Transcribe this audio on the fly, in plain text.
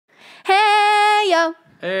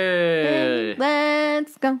Hey!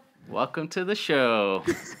 Let's go. Welcome to the show.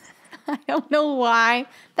 I don't know why.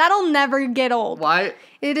 That'll never get old. Why?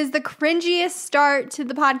 It is the cringiest start to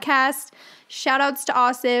the podcast. Shoutouts to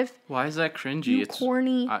Asef. Why is that cringy? You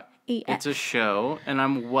corny AF. It's a show, and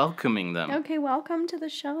I'm welcoming them. Okay, welcome to the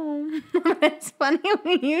show. It's funny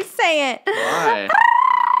when you say it. Why?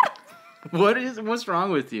 What's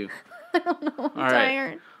wrong with you? I don't know. I'm All tired.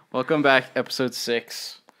 Right. Welcome back, episode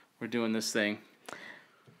 6. We're doing this thing.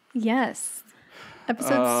 Yes.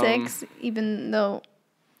 Episode 6, even though...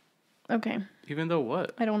 Okay. Even though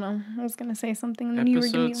what? I don't know. I was going to say something and then you were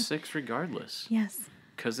giving me... Episode 6 regardless. Yes.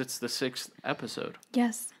 Because it's the 6th episode.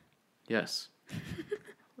 Yes. Yes.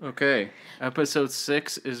 Okay. Episode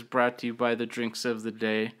 6 is brought to you by the drinks of the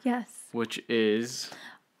day. Yes. Which is...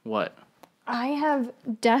 what? I have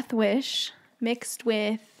Death Wish mixed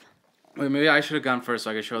with... Wait, maybe I should have gone first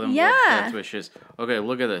so I could show them what Death Wish is. Okay,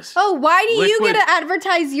 look at this. Oh, why do you get to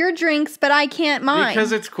advertise your drinks, but I can't mine?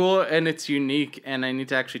 Because it's cool and it's unique, and I need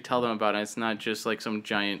to actually tell them about it. It's not just like some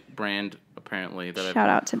giant brand, apparently. Shout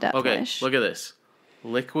out to Death Wish. Look at this.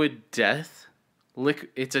 Liquid Death.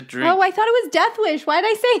 It's a drink. Oh, I thought it was Death Wish. Why did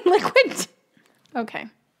I say liquid? Okay.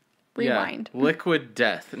 Rewind. Yeah, Liquid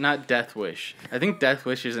Death, not Death Wish. I think Death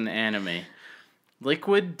Wish is an anime.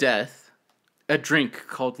 Liquid Death. A drink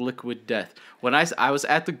called Liquid Death. When I was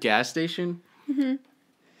at the gas station,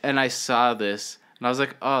 and I saw this, and I was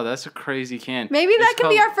like, "Oh, that's a crazy can." Maybe that could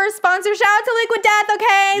be our first sponsor. Shout out to Liquid Death,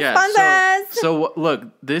 okay? Yeah, sponsor us. So look,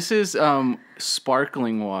 this is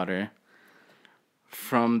sparkling water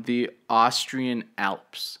from the Austrian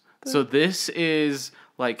Alps. So this is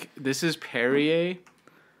Perrier.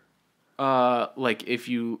 Like if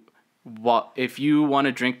you want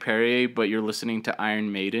to drink Perrier, but you're listening to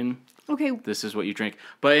Iron Maiden. Okay. This is what you drink.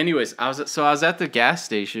 But anyways, I was at the gas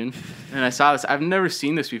station and I saw this. I've never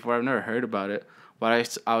seen this before. I've never heard about it.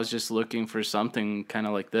 But I was just looking for something kind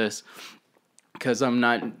of like this because I'm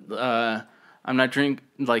not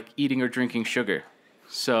eating or drinking sugar.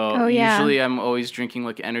 So usually I'm always drinking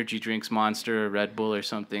like energy drinks, Monster or Red Bull or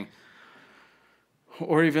something.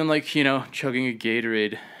 Or even chugging a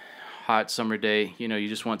Gatorade, hot summer day, you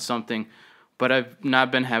just want something. But I've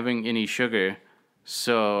not been having any sugar.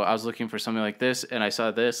 So I was looking for something like this, and I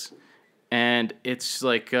saw this, and it's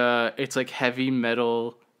like heavy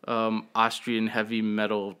metal, Austrian heavy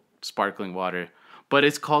metal sparkling water, but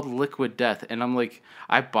it's called Liquid Death, and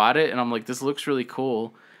I bought it, and I'm like, this looks really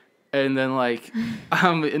cool, and then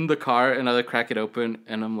I'm in the car, and I crack it open,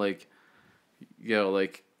 and I'm like,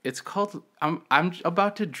 it's called. I'm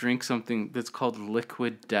about to drink something that's called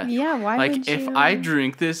Liquid Death. Yeah, why would you? If I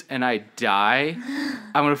drink this and I die,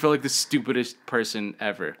 I'm gonna feel like the stupidest person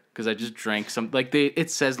ever because I just drank some. It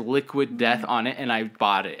says Liquid Death on it, and I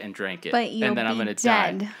bought it and drank it, but and then I'm gonna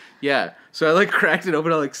dead. die. Yeah, so I cracked it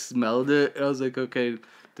open. I smelled it. And I was like, okay,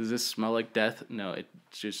 does this smell like death? No, it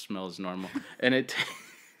just smells normal, and it.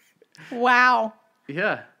 Wow.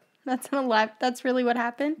 Yeah. That's really what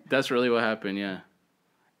happened. That's really what happened. Yeah.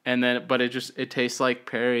 And then, but it tastes like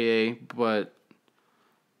Perrier, but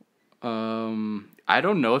I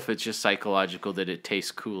don't know if it's just psychological that it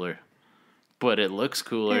tastes cooler, but it looks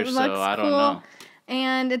cooler, so I don't know.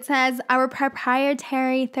 And it says, our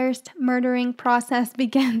proprietary thirst murdering process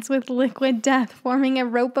begins with liquid death, forming a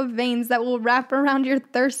rope of veins that will wrap around your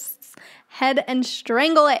thirst's head and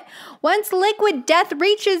strangle it. Once liquid death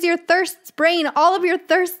reaches your thirst's brain, all of your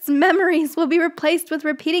thirst's memories will be replaced with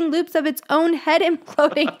repeating loops of its own head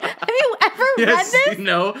imploding. Have you ever read this?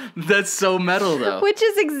 No, that's so metal though. Which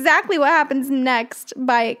is exactly what happens next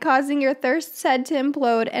by causing your thirst's head to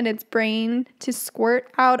implode and its brain to squirt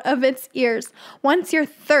out of its ears. Once your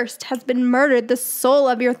thirst has been murdered, the soul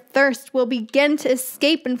of your thirst will begin to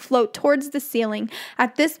escape and float towards the ceiling.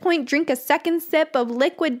 At this point, drink a second sip of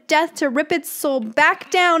liquid death to rip its soul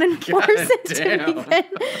back down and force it to begin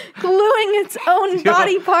gluing its own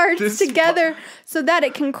body parts together so that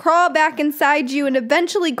it can crawl back inside you and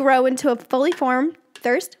eventually grow into a fully formed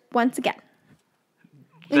thirst once again.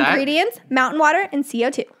 Ingredients, mountain water, and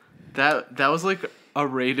CO2. That was like a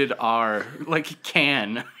rated R,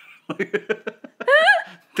 can. That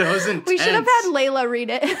was intense. We should have had Layla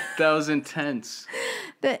read it. That was intense.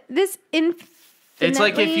 It's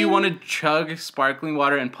like if you want to chug sparkling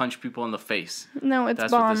water and punch people in the face. No, it's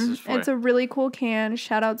That's bomb. What this is for. It's a really cool can.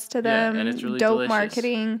 Shout outs to them. Yeah, and it's really dope delicious.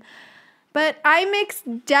 Marketing. But I mixed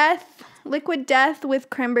liquid death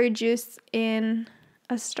with cranberry juice in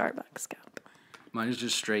a Starbucks cup. Mine is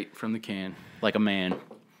just straight from the can, like a man.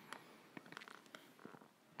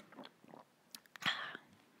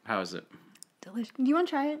 How is it? Delicious. Do you want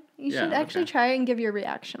to try it? You should actually try it and give your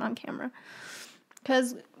reaction on camera.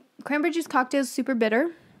 Because Cranberry juice cocktail is super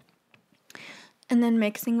bitter. And then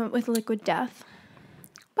mixing it with liquid death.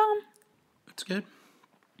 Bomb. It's good.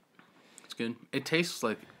 It's good. It tastes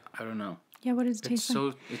like, I don't know. Yeah, what does it taste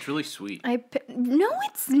like? It's really sweet. No,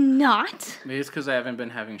 it's not. Maybe it's because I haven't been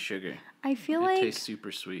having sugar. I feel it tastes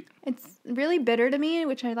super sweet. It's really bitter to me,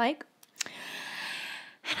 which I like.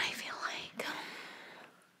 And I feel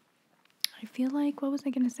like, what was I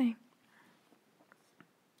going to say?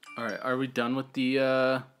 All right, are we done with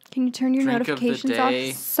the Can you turn your notifications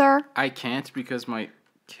off, sir? I can't because my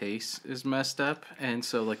case is messed up, and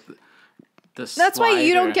so like the That's why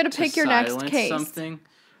you don't get to pick your next case. Something,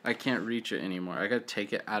 I can't reach it anymore. I got to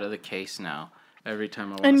take it out of the case now every time I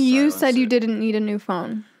want to And you silence said you it. didn't need a new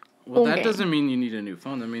phone. Well, that doesn't mean you need a new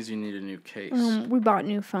phone. That means you need a new case. We bought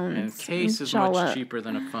new phones. And case is much cheaper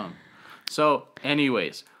than a phone. So,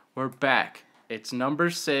 anyways, we're back. It's number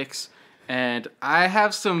 6, and I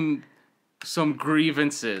have some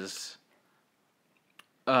grievances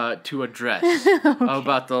to address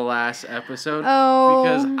about the last episode. Oh.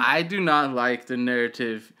 Because I do not like the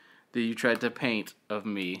narrative that you tried to paint of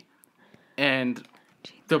me and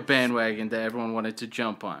the bandwagon that everyone wanted to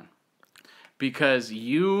jump on. Because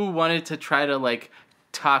you wanted to try to, like,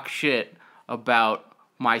 talk shit about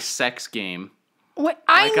my sex game. What?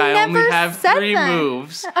 I only have said 3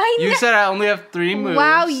 moves. You said I only have 3 moves.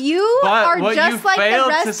 Wow, you are just like the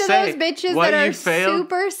rest of those bitches that are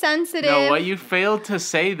super sensitive. No, what you failed to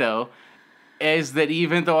say, though, is that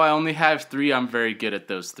even though I only have 3, I'm very good at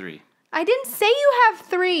those 3. I didn't say you have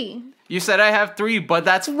 3. You said I have 3, but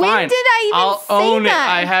that's fine. When did I even I'll say own that? it.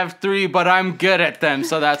 I have 3, but I'm good at them,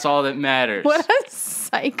 so that's all that matters. What a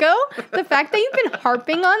psycho. The fact that you've been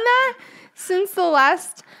harping on that since the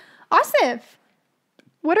last... Asif,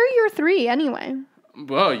 what are your 3 anyway?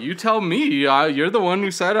 Well, you tell me. You're the one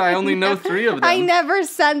who said I only know 3 of them. I never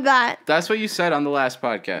said that. That's what you said on the last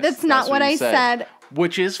podcast. That's not what I said.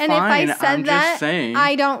 Which is and fine. And if I said I'm that, just saying.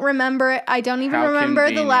 I don't remember it. I don't even remember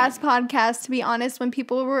convenient. the last podcast, to be honest, when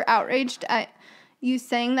people were outraged at you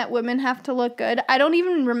saying that women have to look good. I don't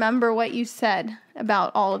even remember what you said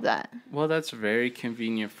about all of that. Well, that's very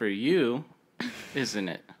convenient for you, isn't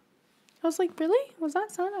it? I was like, really? Was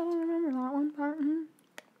that said? I don't remember that one part.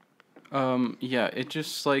 Yeah, it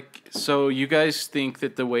just like, so you guys think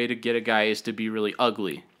that the way to get a guy is to be really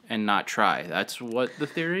ugly and not try. That's what the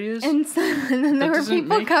theory is? And then there were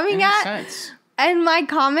people coming at and my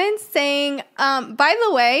comments saying, by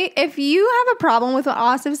the way, if you have a problem with what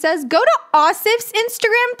Asif says, go to Asif's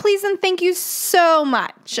Instagram, please, and thank you so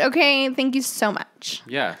much. Okay? Thank you so much.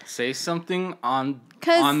 Yeah, say something on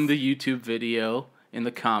the YouTube video. In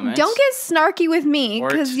the comments. Don't get snarky with me,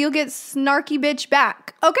 because you'll get snarky bitch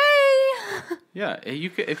back. Okay? Yeah,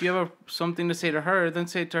 if you have something to say to her, then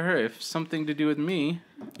say it to her. If something to do with me,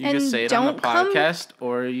 you can say it on the podcast,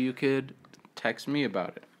 or you could text me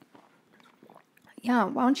about it. Yeah,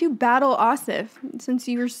 why don't you battle Asif, since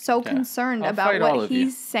you're so concerned about what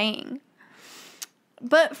he's saying.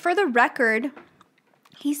 But for the record,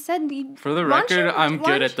 he said... For the record, I'm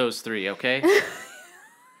good at those 3, okay?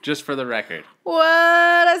 Just for the record.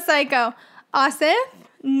 What a psycho. Asif,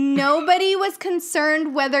 nobody was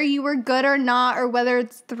concerned whether you were good or not, or whether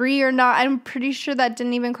it's 3 or not. I'm pretty sure that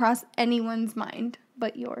didn't even cross anyone's mind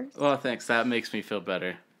but yours. Well, thanks. That makes me feel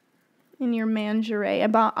better. In your mangerie. I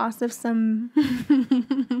bought Asif some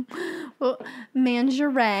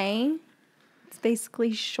mangerie. It's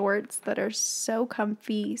basically shorts that are so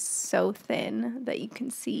comfy, so thin that you can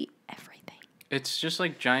see everything. It's just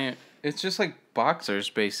like it's just like boxers,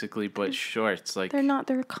 basically, but shorts. Like they're not.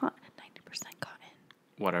 They're 90% cotton.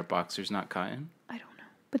 What, are boxers not cotton? I don't know.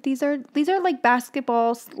 But these are like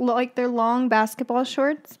basketballs. Like they're long basketball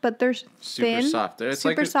shorts, but they're super thin. Soft. It's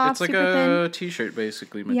super like soft. It's like a t-shirt,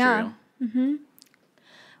 basically, material. Yeah.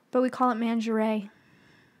 But we call it mangerie.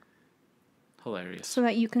 Hilarious. So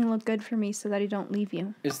that you can look good for me, so that I don't leave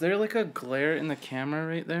you. Is there like a glare in the camera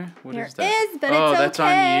right there? What is that? There is, but it's okay. Oh, that's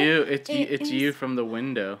on you. It's you from the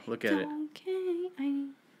window. Look at it. Okay.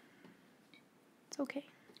 It's okay.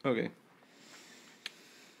 Okay.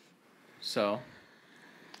 So,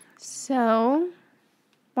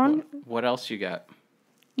 what else you got?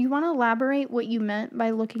 You want to elaborate what you meant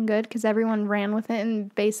by looking good? Because everyone ran with it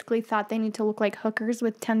and basically thought they need to look like hookers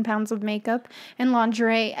with 10 pounds of makeup and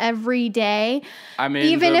lingerie every day. I mean,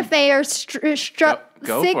 even if they are struck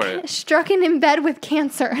in bed with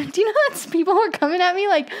cancer. Do you know that people are coming at me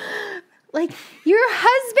like your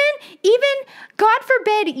husband, even God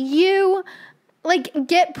forbid you like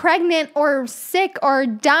get pregnant or sick or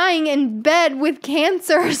dying in bed with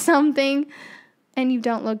cancer or something, and you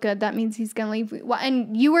don't look good, that means he's gonna leave.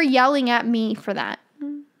 And you were yelling at me for that.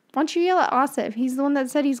 Why don't you yell at Asef? He's the one that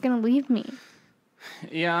said he's going to leave me.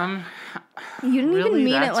 Yeah, You didn't really, even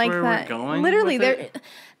mean it like where that. We're going Literally, with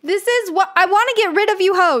this is what I want to get rid of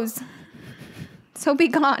you hoes. So be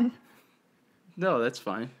gone. No, that's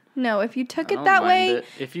fine. No, if you took it that way,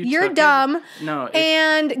 you're took dumb. No,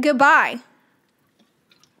 and goodbye.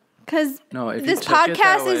 Because this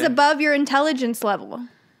podcast is above your intelligence level.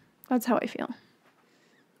 That's how I feel.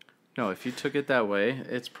 No, if you took it that way,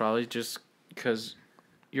 it's probably just because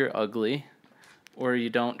you're ugly or you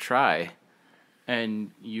don't try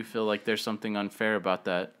and you feel like there's something unfair about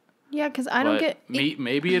that. Yeah, because I don't get...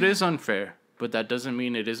 Maybe it is unfair, but that doesn't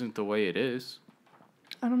mean it isn't the way it is.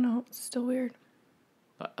 I don't know. It's still weird.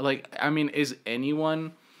 Like, I mean, is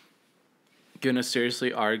anyone gonna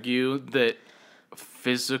seriously argue that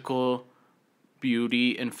physical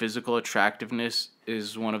beauty and physical attractiveness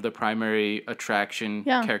is one of the primary attraction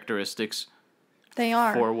characteristics? They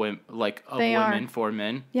are for women, women for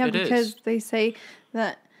men. Yeah, because they say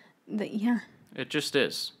that. It just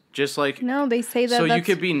is. Just like no, they say that. So you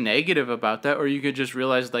could be negative about that, or you could just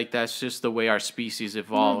realize like that's just the way our species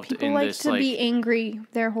evolved. People in like to be angry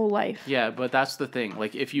their whole life. Yeah, but that's the thing.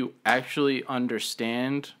 Like if you actually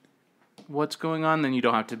understand what's going on, then you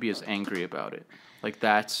don't have to be as angry about it. Like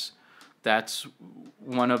that's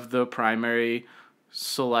one of the primary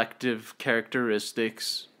selective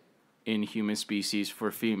characteristics in human species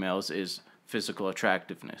for females is physical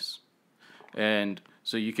attractiveness. And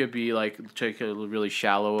so you could be like, take a really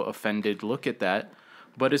shallow, offended look at that,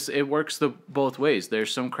 but it works both ways.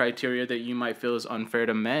 There's some criteria that you might feel is unfair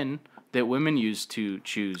to men that women use to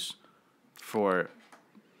choose for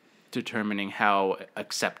determining how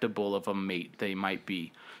acceptable of a mate they might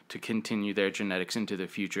be to continue their genetics into the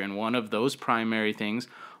future. And one of those primary things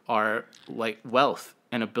are like wealth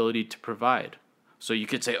and ability to provide. So you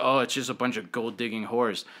could say, oh, it's just a bunch of gold-digging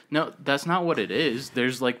whores. No, that's not what it is.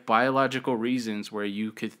 There's like biological reasons where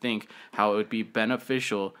you could think how it would be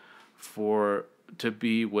beneficial to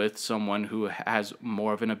be with someone who has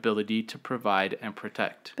more of an ability to provide and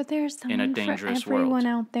protect. But there's someone for everyone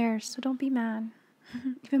out there, so don't be mad.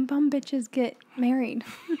 Even bum bitches get married.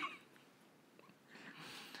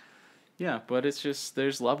 Yeah, but it's just,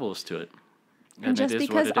 there's levels to it. And just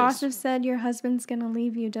because Asef said your husband's going to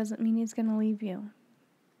leave you doesn't mean he's going to leave you.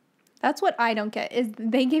 That's what I don't get, is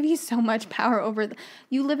they give you so much power over...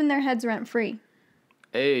 You live in their heads rent-free.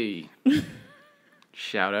 Hey.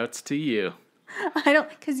 Shout-outs to you. I don't...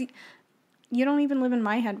 Because you don't even live in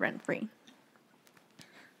my head rent-free.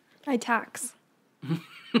 I tax.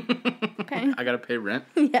 Okay? I got to pay rent?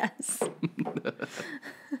 Yes.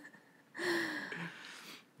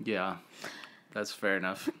 Yeah. That's fair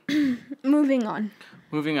enough. Moving on.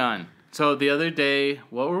 So the other day,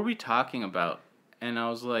 what were we talking about? And I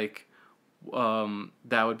was like,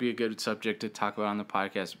 that would be a good subject to talk about on the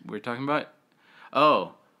podcast. We were talking about,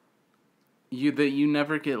 that you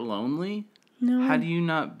never get lonely? No. How do you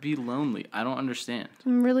not be lonely? I don't understand.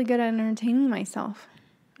 I'm really good at entertaining myself.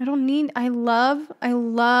 I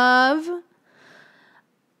love,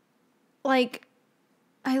 like,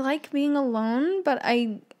 I like being alone, but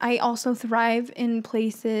I also thrive in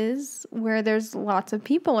places where there's lots of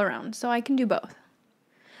people around, so I can do both.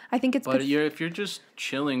 I think it's good. But if you're just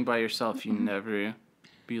chilling by yourself, you never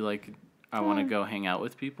be like, I want to go hang out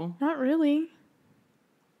with people? Not really.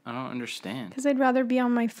 I don't understand. Because I'd rather be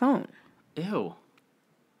on my phone. Ew.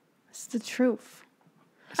 It's the truth.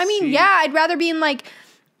 I mean, I'd rather be in like...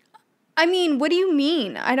 I mean, what do you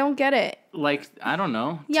mean? I don't get it. Like, I don't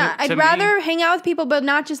know. Yeah, I'd rather hang out with people, but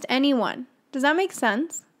not just anyone. Does that make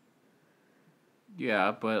sense?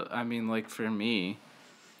 Yeah, but I mean, like, for me...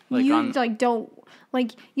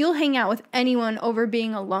 you'll hang out with anyone over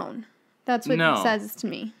being alone. That's what it says to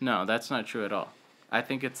me. No, that's not true at all. I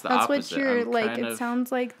think it's the opposite. That's what it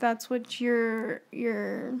sounds like that's what your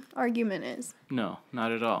argument is. No,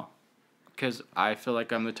 not at all. Because I feel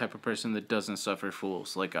like I'm the type of person that doesn't suffer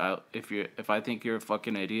fools. Like, if I think you're a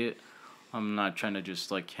fucking idiot, I'm not trying to just,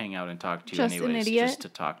 like, hang out and talk to you anyways. Just an idiot? Just to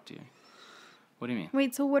talk to you. What do you mean?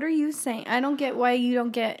 Wait, so what are you saying? I don't get why you don't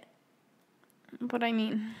get what I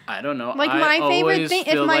mean. I don't know. Like, my favorite thing...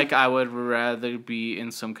 I feel like I would rather be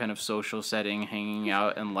in some kind of social setting, hanging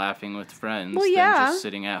out and laughing with friends than just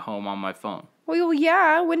sitting at home on my phone. Well,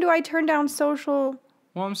 yeah. When do I turn down social...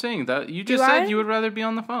 Well, I'm saying that you just said you would rather be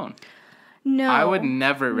on the phone. No. I would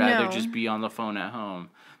never rather just be on the phone at home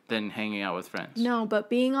than hanging out with friends. No, but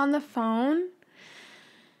being on the phone...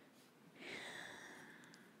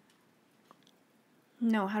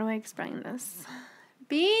 No, how do I explain this?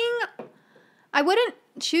 I wouldn't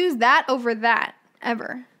choose that over that,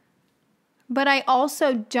 ever. But I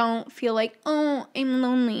also don't feel like, oh, I'm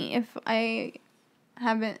lonely if I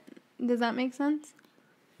haven't. Does that make sense?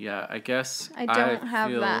 Yeah, I guess I don't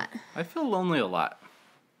have that. I feel lonely a lot.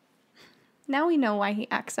 Now we know why he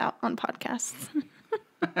acts out on podcasts.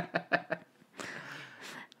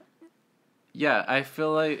 Yeah, I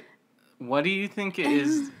feel like... What do you think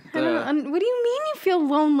is what do you mean you feel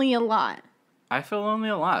lonely a lot? I feel lonely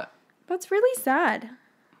a lot. That's really sad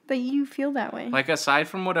that you feel that way. Like, aside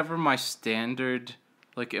from whatever my standard,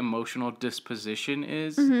 like, emotional disposition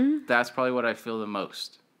is, that's probably what I feel the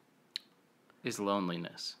most. Is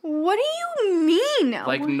loneliness. What do you mean?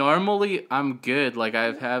 Like, normally, I'm good. Like,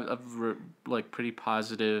 I've had a, pretty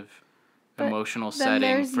positive emotional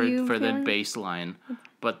setting for the baseline.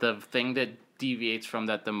 But the thing that deviates from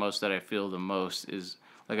that the most, that I feel the most, is,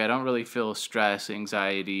 like, I don't really feel stress,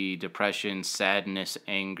 anxiety, depression, sadness,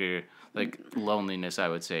 anger. Like, loneliness, I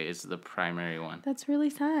would say, is the primary one. That's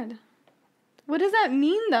really sad. What does that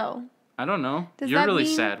mean, though? I don't know. You're really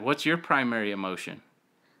sad. What's your primary emotion?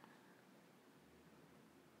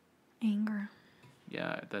 Anger.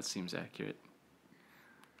 Yeah, that seems accurate.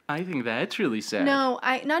 I think that's really sad. No,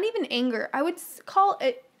 not even anger. I would call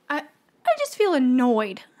it... I just feel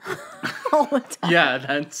annoyed all the time. Yeah,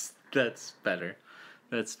 that's better.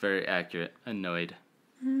 That's very accurate. Annoyed.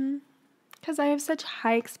 Because I have such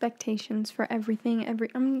high expectations for everything.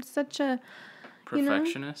 I'm such a...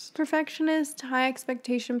 Perfectionist? Perfectionist, high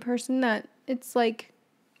expectation person that it's like...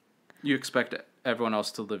 You expect everyone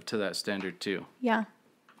else to live to that standard too. Yeah.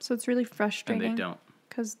 So it's really frustrating. And they don't.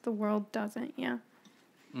 Because the world doesn't, yeah.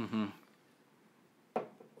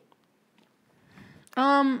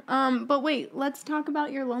 But wait, let's talk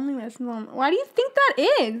about your loneliness. Why do you think that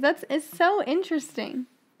is? It's so interesting.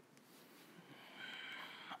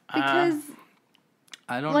 Because...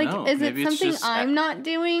 I don't Like, know. is Maybe it something I'm not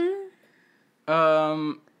doing?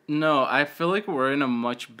 No, I feel like we're in a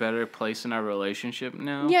much better place in our relationship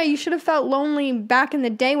now. Yeah, you should have felt lonely back in the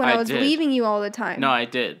day when I was leaving you all the time. No, I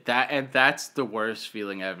did. That's the worst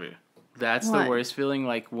feeling ever. That's the worst feeling,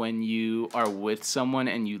 like when you are with someone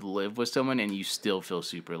and you live with someone and you still feel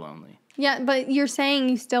super lonely. Yeah, but you're saying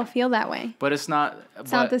you still feel that way. But it's not.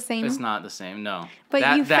 It's not the same. It's not the same. No.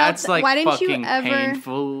 But that's like why didn't fucking you ever,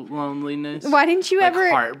 painful loneliness. Why didn't you like ever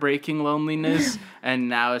heartbreaking loneliness? And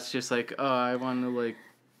now it's just like, oh, I want to like.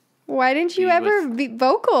 Why didn't you ever be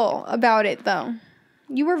vocal about it though?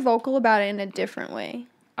 You were vocal about it in a different way.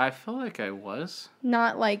 I feel like I was.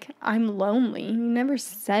 Not like, I'm lonely. You never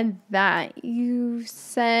said that. You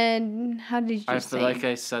said, how did you say? I feel like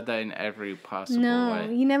I said that in every possible way. No,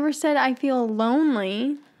 you never said, I feel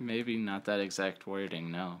lonely. Maybe not that exact wording,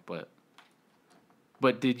 no.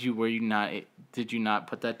 But did you not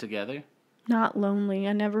put that together? Not lonely.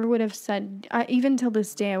 I never would have said, even till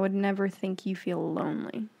this day, I would never think you feel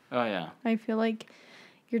lonely. Oh, yeah. I feel like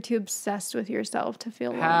you're too obsessed with yourself to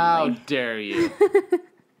feel lonely. How dare you?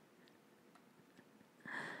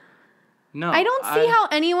 No, I don't see how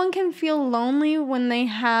anyone can feel lonely when we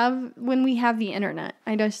have the internet.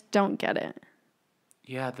 I just don't get it.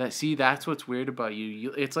 Yeah, that's what's weird about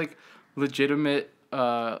you. It's like legitimate,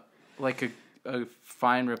 like a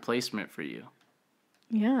fine replacement for you.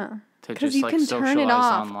 Yeah, because you can turn it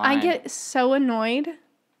off. Online. I get so annoyed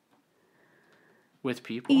with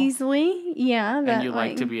people easily. Yeah, and you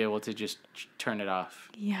like to be able to just turn it off.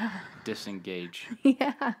 Yeah, disengage.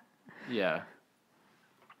 Yeah. Yeah.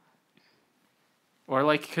 Or,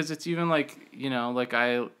 like, because it's even, like, you know, like,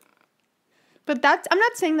 But I'm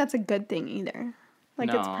not saying that's a good thing either. Like,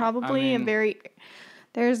 no, it's probably I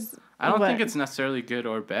don't think it's necessarily good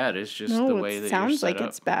or bad. It's just the way that you're set up. It sounds like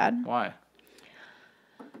it's bad. Why?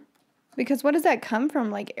 Because what does that come from?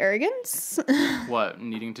 Like, arrogance? What?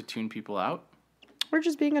 Needing to tune people out? Or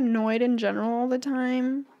just being annoyed in general all the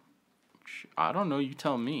time? I don't know. You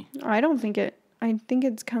tell me. I think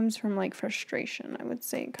it comes from, like, frustration. I would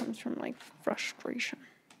say it comes from, like, frustration.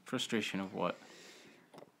 Frustration of what?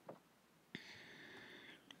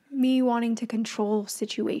 Me wanting to control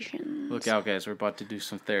situations. Look out, guys. We're about to do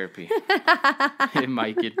some therapy. It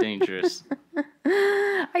might get dangerous.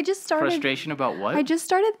 I just started... Frustration about what? I just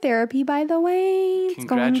started therapy, by the way. It's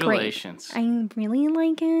Congratulations. Going great. I really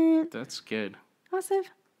like it. That's good. Asef.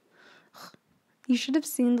 You should have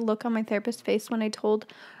seen the look on my therapist's face when I told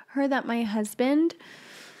her that my husband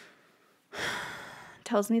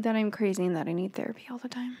tells me that I'm crazy and that I need therapy all the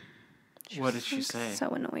time. What did she say? So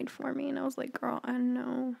annoyed for me, and I was like, "Girl, I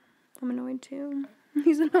know, I'm annoyed too."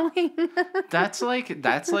 He's annoying. That's like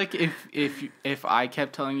if I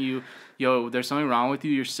kept telling you, "Yo, there's something wrong with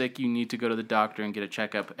you. You're sick. You need to go to the doctor and get a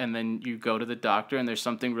checkup." And then you go to the doctor, and there's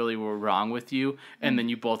something really wrong with you, and then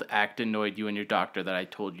you both act annoyed, you and your doctor, that I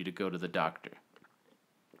told you to go to the doctor.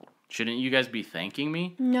 Shouldn't you guys be thanking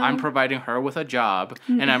me? No. I'm providing her with a job,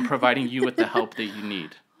 and I'm providing you with the help that you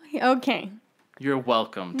need. Okay. You're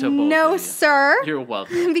welcome to both No, of you. sir. You're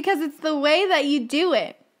welcome. Because it's the way that you do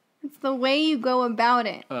it. It's the way you go about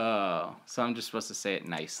it. Oh, so I'm just supposed to say it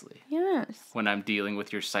nicely. Yes. When I'm dealing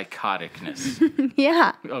with your psychoticness.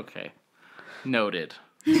 Yeah. Okay. Noted.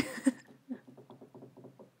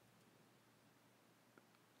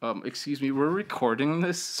 Excuse me, we're recording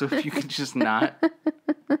this, so if you could just not.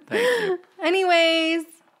 Thank you. Anyways,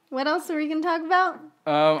 what else are we going to talk about?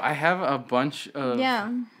 I have a bunch of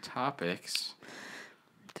topics.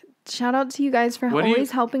 Shout out to you guys for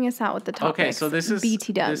always helping us out with the topics. Okay, so this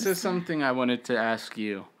is something I wanted to ask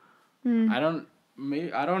you. I don't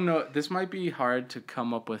know. This might be hard to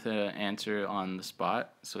come up with an answer on the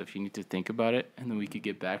spot. So if you need to think about it, and then we could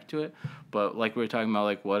get back to it. But like we were talking about,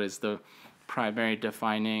 like what is the primary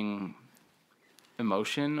defining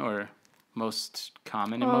emotion or most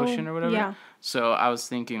common emotion or whatever? Yeah. So I was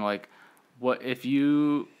thinking like, what if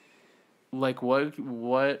you, like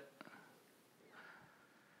what.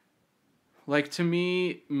 Like, to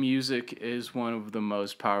me, music is one of the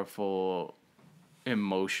most powerful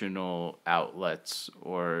emotional outlets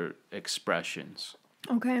or expressions.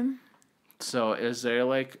 Okay. So is there,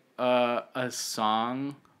 like, a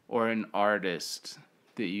song or an artist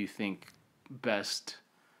that you think best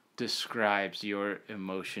describes your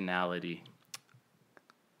emotionality?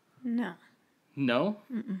 No. No?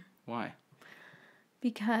 Why?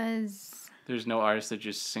 Because... There's no artist that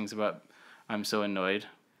just sings about, I'm so annoyed.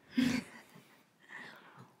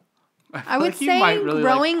 I would say really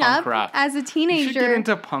growing up as a teenager, you should get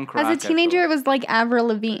into punk rock. As a teenager, it was like Avril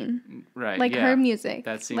Lavigne, right? Like her music.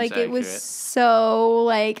 That seems like accurate. It was so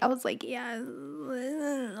like I was like, yeah.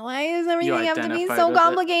 Why does everything have to be so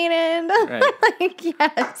complicated? Right. Like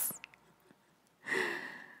yes.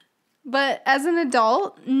 But as an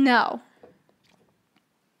adult, no.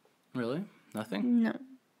 Really? Nothing? No.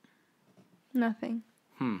 Nothing.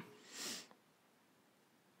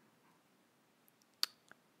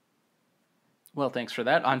 Well, thanks for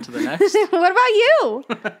that. On to the next. What about you?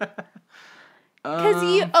 Because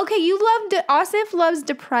Asef loves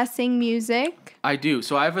depressing music. I do.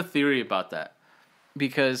 So I have a theory about that.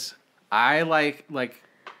 Because I like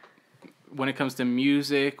when it comes to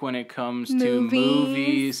music, when it comes to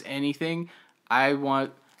movies, anything, I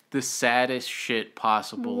want the saddest shit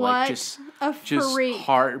possible. What? Like just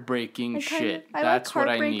heartbreaking shit. That's what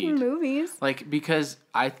I need. Heartbreaking movies. Like because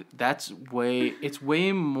it's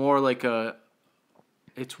way more like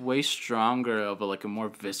it's way stronger of a more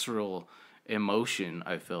visceral emotion,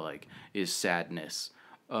 I feel like, is sadness.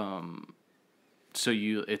 So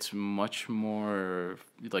it's much more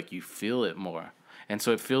like you feel it more. And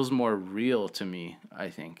so it feels more real to me, I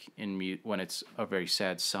think, when it's a very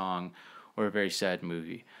sad song or a very sad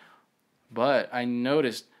movie. But I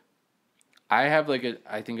noticed I have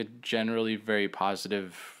I think a generally very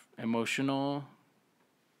positive emotional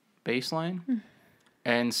baseline.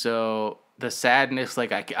 And so the sadness,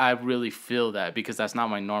 I really feel that because that's not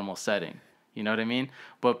my normal setting. You know what I mean?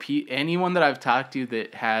 But anyone that I've talked to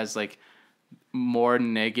that has more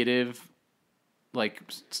negative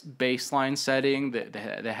baseline setting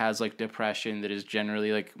that has depression, that is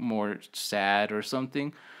generally more sad or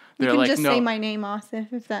something. You can just say my name,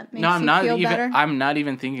 Asef, if that makes you feel better. I'm not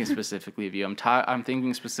even thinking specifically of you. I'm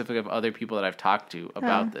thinking specifically of other people that I've talked to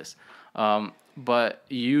about this. But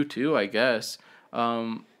you too, I guess.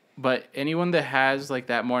 But anyone that has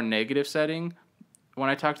that more negative setting, when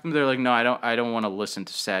I talk to them, they're like, no, I don't want to listen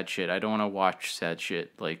to sad shit. I don't want to watch sad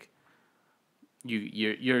shit.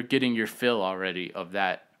 You're getting your fill already of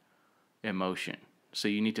that emotion. So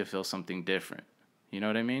you need to feel something different. You know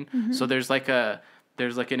what I mean? Mm-hmm. So there's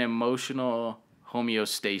an emotional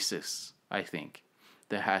homeostasis, I think,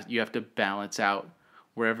 you have to balance out.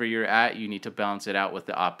 Wherever you're at, you need to balance it out with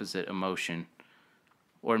the opposite emotion.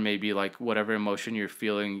 Or maybe whatever emotion you're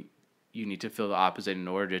feeling, you need to feel the opposite in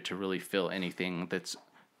order to really feel anything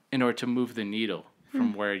in order to move the needle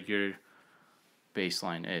from where your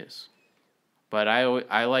baseline is. But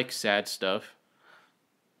I like sad stuff.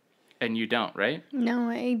 And you don't, right? No,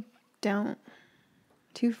 I don't.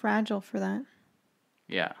 Too fragile for that.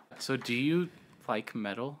 Yeah. So do you like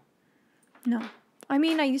metal? No. I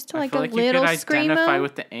mean, I used to I feel a little screamo. You could identify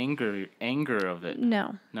with the anger of it.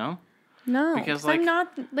 No. No? No. Because I'm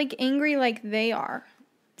not angry like they are.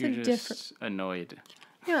 It's you're just different. Annoyed.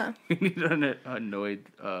 Yeah. We need an annoyed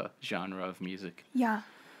genre of music. Yeah.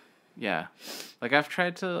 Yeah. I've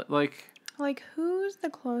tried to who's the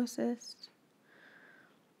closest?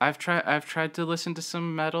 I've tried to listen to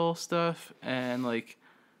some metal stuff, and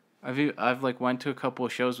I've went to a couple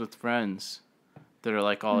of shows with friends, that are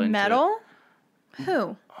like all into metal.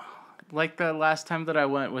 Who? Like the last time that I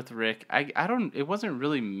went with Rick, I don't. It wasn't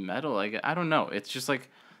really metal. Like I don't know. It's just like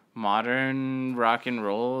modern rock and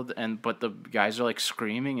roll, but the guys are like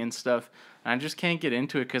screaming and stuff. And I just can't get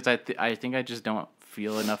into it because I think I just don't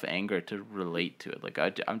feel enough anger to relate to it. Like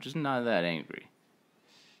I'm just not that angry.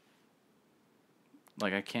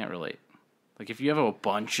 Like I can't relate. Like if you have a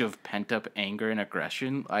bunch of pent up anger and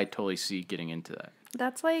aggression, I totally see getting into that.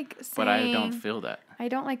 That's like saying, but I don't feel that. I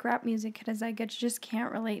don't like rap music because I just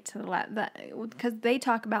can't relate to that because they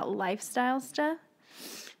talk about lifestyle stuff.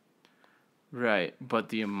 Right, but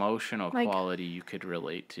the emotional quality you could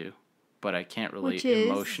relate to, but I can't relate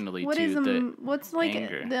emotionally to the what's like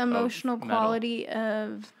anger the emotional quality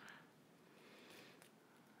of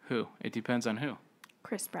who? It depends on who.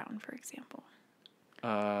 Chris Brown, for example.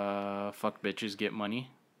 Fuck bitches, get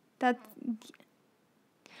money.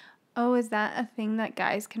 Oh, is that a thing that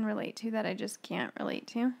guys can relate to that I just can't relate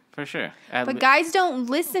to? For sure. But guys don't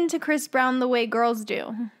listen to Chris Brown the way girls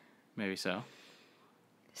do. Maybe so.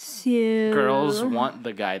 So girls want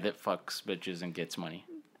the guy that fucks bitches and gets money.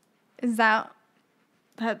 Is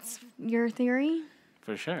that's your theory?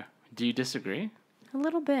 For sure. Do you disagree? A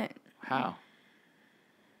little bit. How?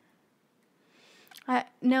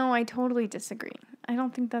 No, I totally disagree. I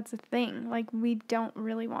don't think that's a thing. Like, we don't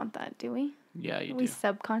really want that, do we? Yeah, you do. We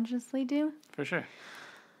subconsciously do. For sure.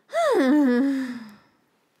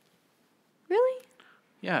 Really?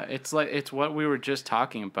 Yeah, it's what we were just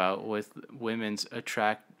talking about with women's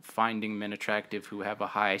finding men attractive who have a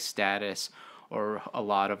high status or a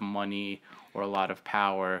lot of money or a lot of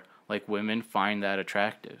power. Like, women find that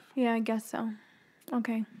attractive. Yeah, I guess so.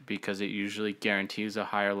 Okay. Because it usually guarantees a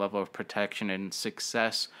higher level of protection and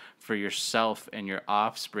success for yourself and your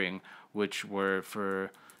offspring, which were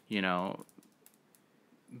for,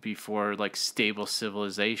 before like stable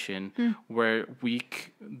civilization, where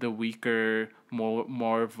the weaker,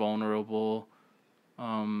 more vulnerable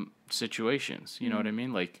situations. You know what I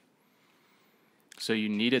mean? Like, so you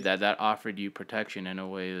needed that offered you protection in a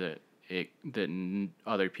way that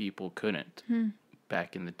other people couldn't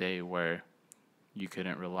back in the day, where you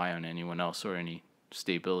couldn't rely on anyone else or any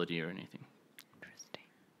stability or anything. Interesting.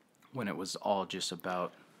 When it was all just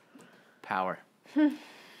about power.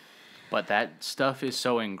 But that stuff is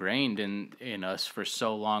so ingrained in us for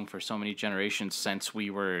so long, for so many generations, since we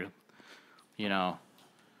were, not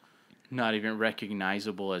even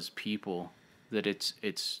recognizable as people, that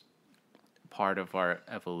it's part of our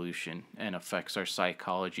evolution and affects our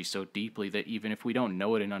psychology so deeply that even if we don't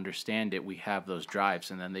know it and understand it, we have those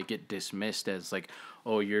drives, and then they get dismissed as like,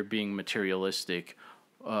 oh, you're being materialistic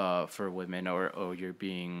for women, or oh, you're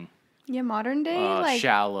being modern day like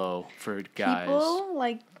shallow for guys. People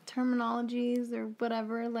like terminologies or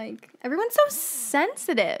whatever, like everyone's so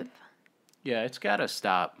sensitive. Yeah, it's gotta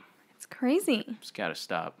stop. It's crazy. It's gotta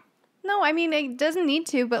stop. No, I mean, it doesn't need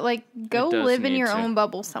to, but like go live in your own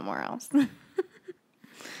bubble somewhere else.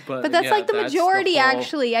 But that's like the majority,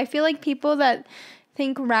 actually. I feel like people that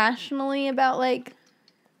think rationally about like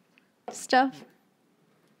stuff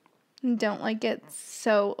don't like get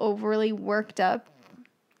so overly worked up.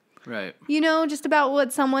 Right. Just about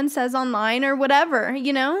what someone says online or whatever,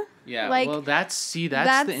 Yeah, like, well, that's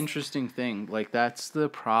the interesting thing. Like, that's the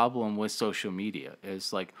problem with social media,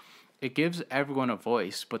 is like, it gives everyone a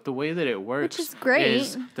voice, but the way that it works which is great.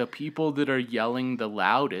 Is the people that are yelling the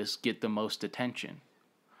loudest get the most attention.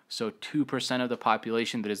 So 2% of the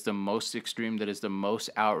population that is the most extreme, that is the most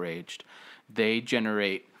outraged, they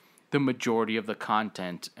generate the majority of the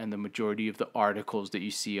content and the majority of the articles that you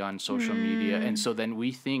see on social media. And so then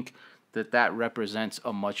we think that represents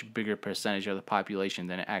a much bigger percentage of the population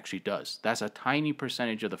than it actually does. That's a tiny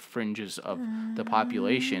percentage of the fringes of the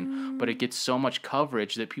population, but it gets so much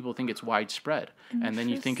coverage that people think it's widespread. And then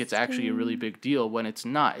you think it's actually a really big deal when it's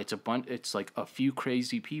not. It's like a few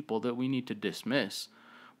crazy people that we need to dismiss,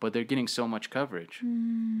 but they're getting so much coverage.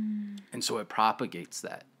 And so it propagates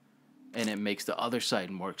that. And it makes the other side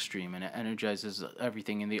more extreme, and it energizes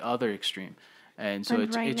everything in the other extreme. And so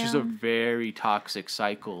it's just a very toxic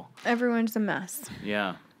cycle. Everyone's a mess.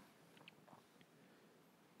 Yeah.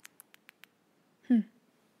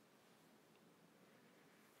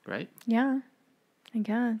 Right? Yeah, I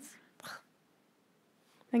guess.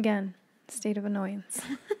 Again, state of annoyance.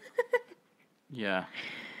 Yeah.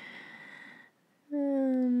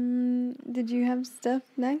 Did you have stuff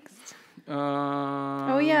next?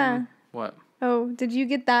 Oh, yeah. What? Oh, did you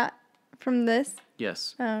get that from this?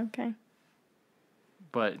 Yes. Oh, okay.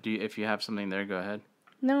 But if you have something there, go ahead.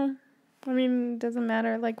 No. I mean, it doesn't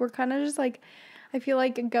matter. Like, we're kind of just like, I feel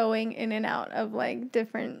like going in and out of like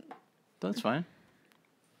different. That's fine.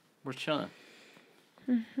 We're chilling.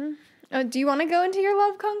 Do you want to go into your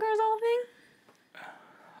love conquers all thing?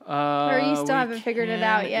 Or you still haven't figured it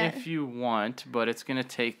out yet? If you want, but it's going to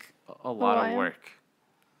take a lot of work.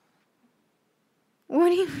 What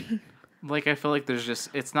do you mean? Like, I feel like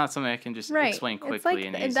it's not something I can just explain quickly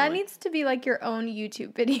and easily. That needs to be like your own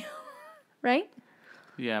YouTube video, right?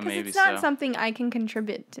 Yeah, maybe it's not something I can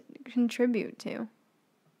contribute to.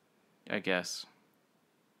 I guess.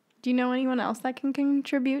 Do you know anyone else that can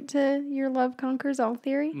contribute to your love conquers all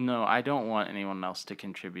theory? No, I don't want anyone else to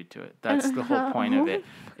contribute to it. That's the whole point of it.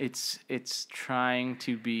 It's trying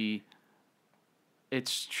to be.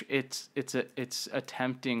 It's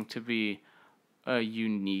attempting to be a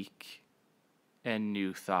unique and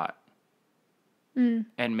new thought. And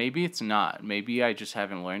maybe it's not. Maybe I just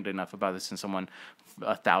haven't learned enough about this, and someone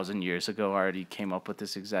 1,000 years ago already came up with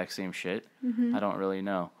this exact same shit. I don't really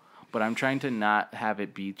know. But I'm trying to not have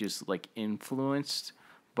it be just like influenced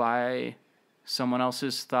by someone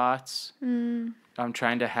else's thoughts. I'm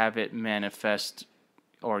trying to have it manifest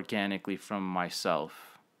organically from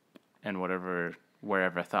myself and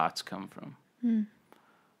wherever thoughts come from.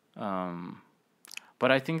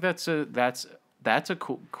 But I think that's a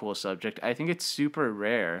cool subject. I think it's super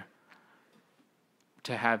rare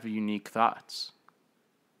to have unique thoughts.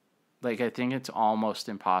 Like, I think it's almost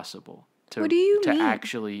impossible to mean?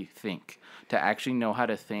 Actually think, to actually know how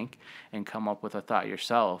to think and come up with a thought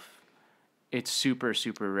yourself. It's super,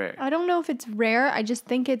 super rare. I don't know if it's rare. I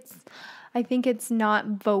think it's not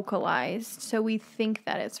vocalized, so we think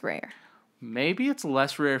that it's rare. Maybe it's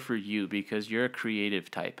less rare for you because you're a creative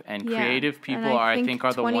type, and creative people I think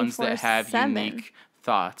are the ones that have unique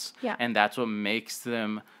thoughts, and that's what makes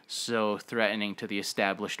them so threatening to the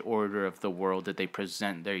established order of the world that they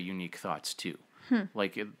present their unique thoughts to.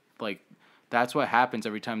 Like that's what happens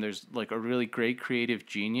every time there's like a really great creative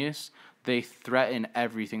genius. They threaten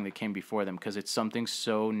everything that came before them because it's something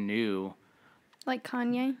so new. Like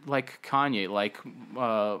Kanye, like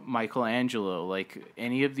Michelangelo, like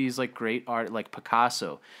any of these like great art, like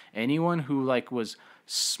Picasso, anyone who like was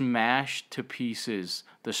smashed to pieces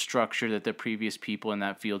the structure that the previous people in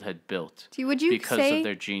that field had built. Would you because say of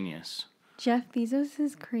their genius? Jeff Bezos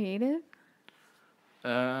is creative?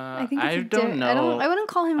 I don't know. I wouldn't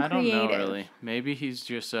call him creative. I don't know really. Maybe he's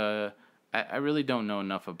just I really don't know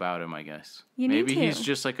enough about him, I guess. Maybe he's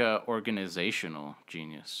just like a organizational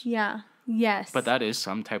genius. Yeah. Yes. But that is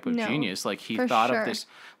some type of genius. Like he thought of this,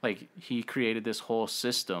 like he created this whole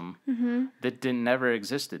system that never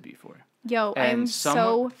existed before. Yo, I'm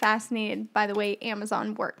so fascinated by the way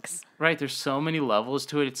Amazon works. Right, there's so many levels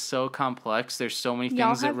to it. It's so complex. There's so many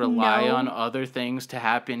things that rely on other things to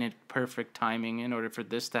happen at perfect timing in order for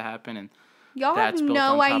this to happen, and y'all have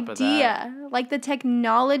no idea. Like the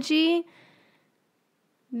technology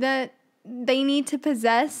that they need to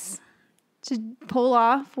possess to pull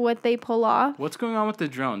off what they pull off. What's going on with the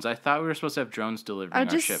drones? I thought we were supposed to have drones delivering our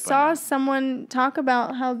ship. I just saw someone talk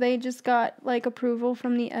about how they just got like approval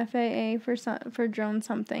from the FAA for drone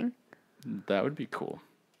something. That would be cool.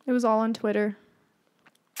 It was all on Twitter.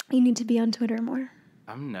 You need to be on Twitter more.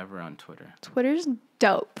 I'm never on Twitter. Twitter's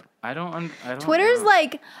dope. I don't Twitter's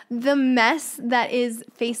like the mess that is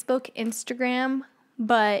Facebook, Instagram,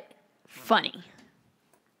 but funny.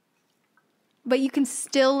 But you can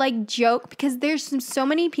still like joke because there's so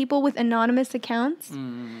many people with anonymous accounts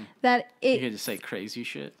that you can just say crazy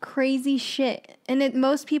shit. Crazy shit. And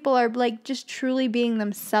most people are like just truly being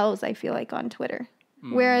themselves, I feel like, on Twitter.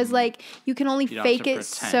 Whereas like you can only fake it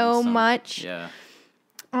so much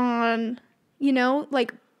on,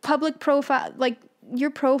 like public profile, like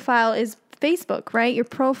your profile is Facebook, right? Your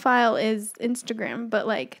profile is Instagram, but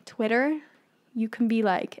like Twitter, you can be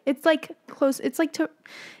like, it's like close. It's like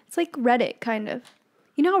Reddit, kind of.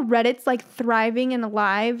 You know how Reddit's, like, thriving and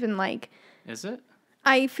alive and, like... Is it?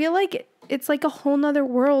 I feel like it's, like, a whole nother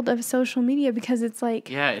world of social media because it's,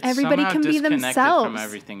 like, everybody can be themselves. From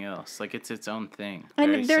everything else. Like, it's its own thing.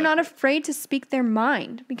 And they're not afraid to speak their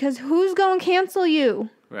mind because who's going to cancel you?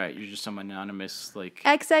 Right, you're just some anonymous, like...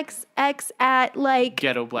 XXX at, like...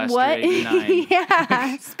 Ghetto Blaster 89.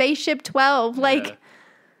 Yeah, Spaceship 12, like...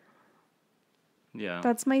 Yeah.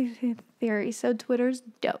 That's my theory. So Twitter's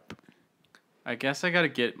dope. I guess I got to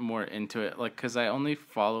get more into it, like, because I only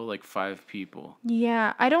follow, like, 5 people.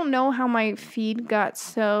 Yeah. I don't know how my feed got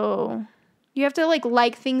so... You have to,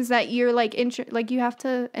 like things that you're, like, you have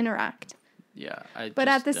to interact. Yeah, But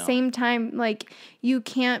at the same time, like, you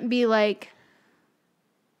can't be, like,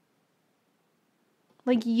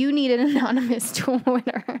 you need an anonymous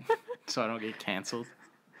Twitter. So I don't get canceled?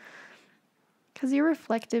 Because you're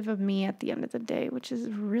reflective of me at the end of the day, which is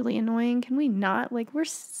really annoying. Can we not? Like, we're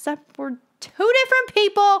two different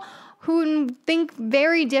people who think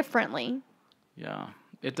very differently. Yeah.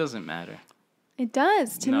 It doesn't matter. It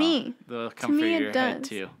does to me. They'll come for your head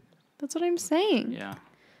too. That's what I'm saying. Yeah.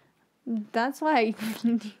 That's why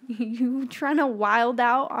you trying to wild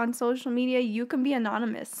out on social media, you can be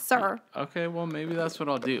anonymous, sir. Okay, well, maybe that's what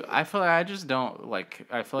I'll do. I feel like I just don't,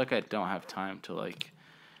 I feel like I don't have time to,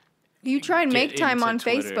 You try and make time on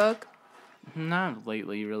Twitter. Facebook. Not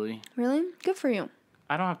lately, really. Really? Good for you.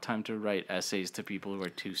 I don't have time to write essays to people who are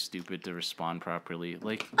too stupid to respond properly.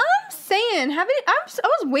 I'm saying, I was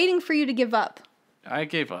waiting for you to give up. I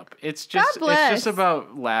gave up. It's just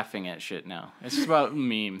about laughing at shit now. It's just about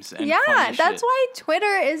memes and funny that's shit. why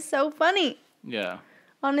Twitter is so funny. Yeah.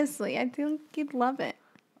 Honestly, I think you'd love it.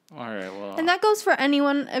 All right, well. And that goes for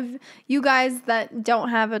anyone of you guys that don't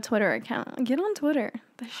have a Twitter account. Get on Twitter.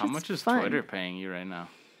 How much is fun. Twitter paying you right now?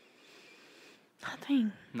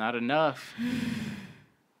 Nothing. Not enough.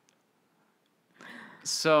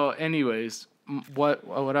 So, anyways, what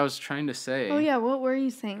I was trying to say. Oh yeah, what were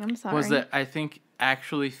you saying? I'm sorry. Was that I think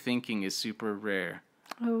actually thinking is super rare.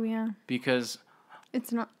 Oh yeah. Because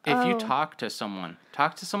it's not. If you talk to someone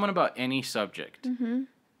about any subject,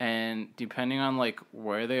 and depending on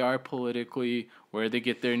where they are politically, where they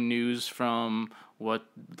get their news from, what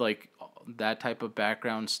that type of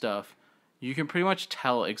background stuff, you can pretty much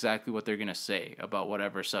tell exactly what they're gonna say about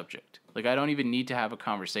whatever subject. I don't even need to have a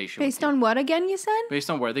conversation. Based on what again? You said. Based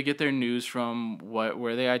on where they get their news from,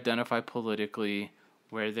 where they identify politically,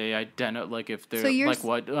 where they identify if they're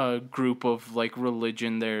what group of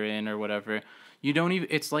religion they're in or whatever. You don't even.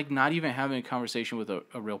 It's not even having a conversation with a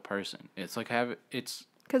real person. It's it's.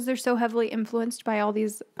 Because they're so heavily influenced by all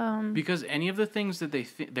these. Because any of the things that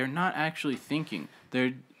they're not actually thinking.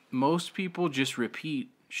 Most people just repeat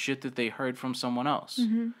shit that they heard from someone else.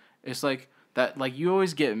 Mm-hmm. It's that. You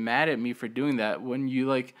always get mad at me for doing that when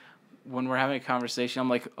you when we're having a conversation. I'm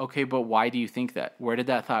like, okay, but why do you think that? Where did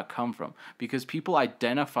that thought come from? Because people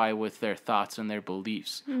identify with their thoughts and their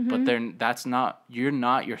beliefs, but you're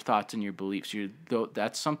not your thoughts and your beliefs.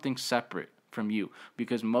 That's something separate from you,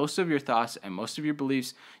 because most of your thoughts and most of your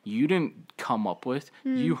beliefs you didn't come up with.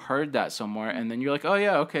 You heard that somewhere, and then you're like, oh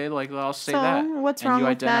yeah, okay, I'll say that. What's wrong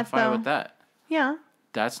with that? And you identify with that. Yeah.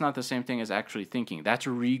 That's not the same thing as actually thinking. That's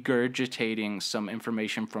regurgitating some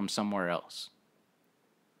information from somewhere else.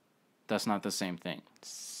 That's not the same thing.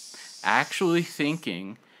 Actually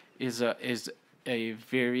thinking is a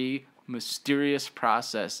very mysterious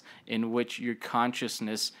process in which your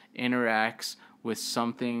consciousness interacts with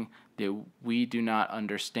something that we do not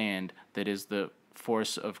understand, that is the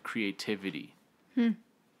force of creativity.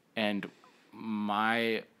 And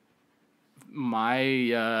my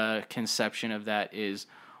conception of that is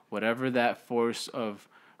whatever that force of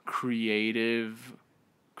creativity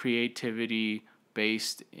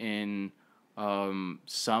based in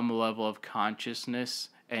some level of consciousness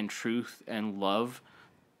and truth and love,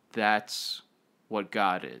 that's what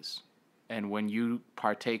God is. And when you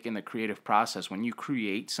partake in the creative process, when you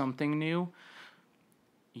create something new,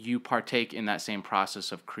 you partake in that same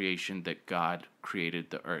process of creation that God created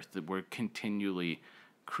the earth, that we're continually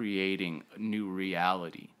creating new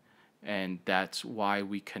reality. And that's why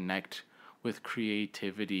we connect with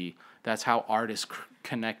creativity. That's how artists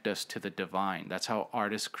connect us to the divine. That's how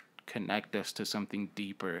artists connect us to something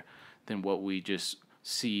deeper than what we just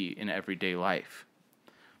see in everyday life.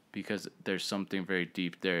 Because there's something very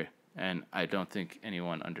deep there, and I don't think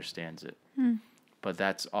anyone understands it. But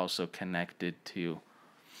that's also connected to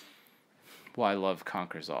why love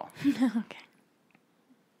conquers all. Okay.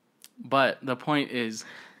 But the point is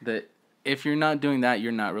that if you're not doing that,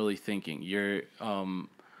 you're not really thinking. You're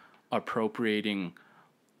appropriating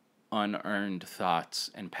unearned thoughts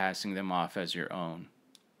and passing them off as your own.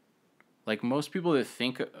 Most people that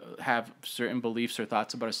have certain beliefs or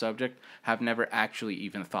thoughts about a subject have never actually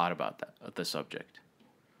even thought about the subject.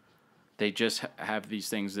 They just have these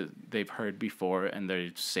things that they've heard before, and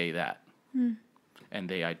they say that. And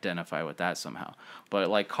they identify with that somehow. But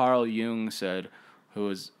like Carl Jung said, who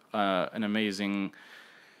was an amazing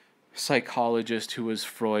psychologist who was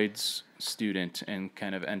Freud's student and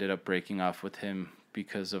kind of ended up breaking off with him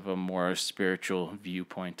because of a more spiritual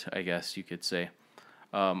viewpoint, I guess you could say.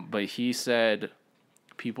 But he said,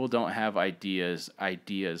 people don't have ideas,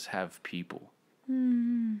 ideas have people.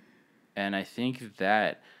 And I think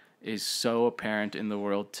that is so apparent in the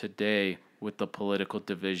world today with the political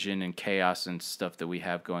division and chaos and stuff that we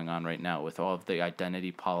have going on right now, with all of the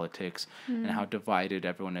identity politics and how divided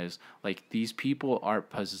everyone is. These people are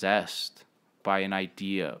possessed by an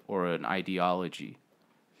idea or an ideology,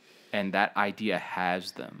 and that idea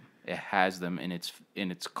has them. It has them in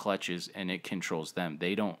its clutches, and it controls them.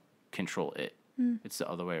 They don't control it. It's the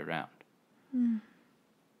other way around.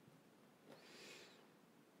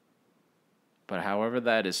 But however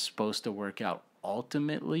that is supposed to work out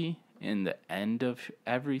ultimately in the end of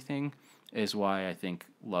everything is why I think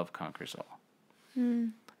love conquers all.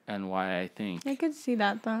 And why I think... I could see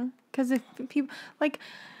that, though. Because if people... Like,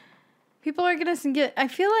 people are going to get...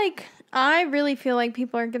 I really feel like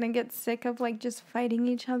people are going to get sick of, like, just fighting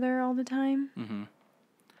each other all the time. Mm-hmm.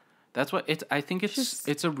 That's what... I think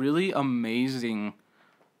it's a really amazing...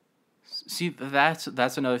 See, that's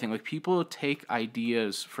another thing. Like, people take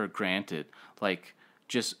ideas for granted. Like,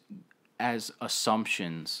 just as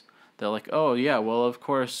assumptions. They're like, oh, yeah, well, of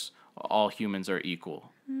course all humans are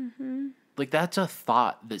equal. Mm-hmm. Like, that's a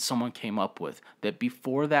thought that someone came up with that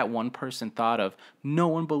before that one person thought of, no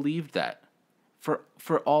one believed that.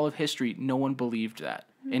 For all of history, no one believed that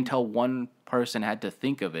until one person had to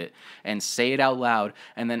think of it and say it out loud,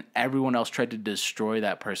 and then everyone else tried to destroy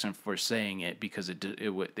that person for saying it because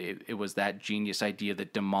it was that genius idea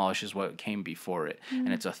that demolishes what came before it,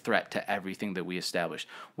 and it's a threat to everything that we established.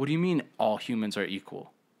 What do you mean all humans are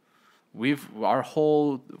equal?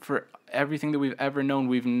 For everything that we've ever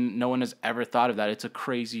known, no one has ever thought of that. It's a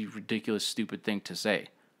crazy, ridiculous, stupid thing to say.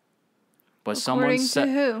 But someone said,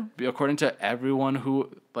 who? According to everyone who,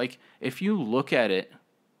 like, if you look at it,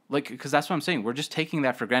 like, because that's what I'm saying. We're just taking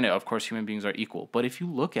that for granted. Of course, human beings are equal. But if you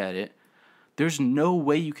look at it, there's no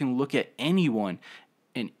way you can look at anyone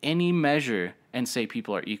in any measure and say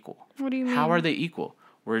people are equal. What do you mean? How are they equal?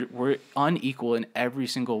 We're unequal in every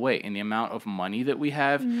single way, in the amount of money that we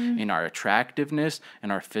have, in our attractiveness,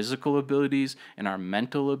 in our physical abilities, in our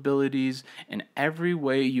mental abilities, in every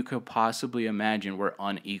way you could possibly imagine, we're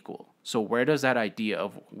unequal. So where does that idea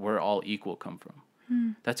of we're all equal come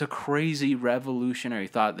from? That's a crazy revolutionary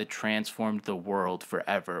thought that transformed the world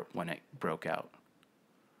forever when it broke out.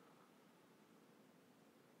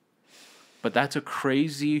 But that's a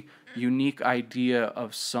crazy, unique idea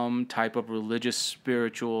of some type of religious,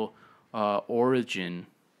 spiritual origin.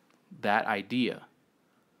 That idea,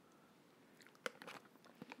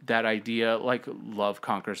 like love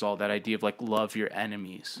conquers all. That idea of like love your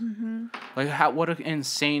enemies. Mm-hmm. Like what an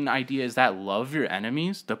insane idea is that? Love your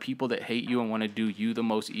enemies, the people that hate you and want to do you the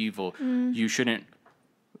most evil. You shouldn't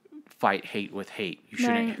fight hate with hate. You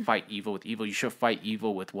shouldn't fight evil with evil. You should fight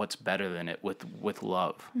evil with what's better than it, with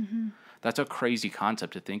love. Mm-hmm. That's a crazy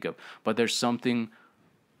concept to think of. But there's something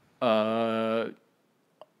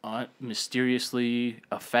mysteriously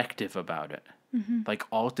effective about it. Mm-hmm. Like,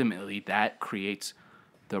 ultimately, that creates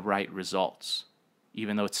the right results,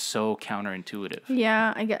 even though it's so counterintuitive.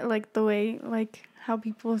 Yeah, I get, like, the way, like, how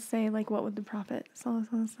people say, like, what would the Prophet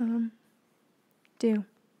do?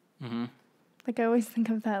 Mm-hmm. Like, I always think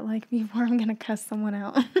of that, like, before I'm going to cuss someone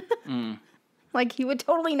out. Like, he would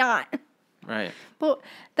totally not. Right. But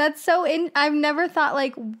that's so I've never thought,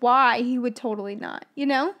 like, why he would totally not, you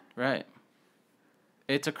know? Right.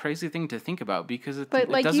 It's a crazy thing to think about because it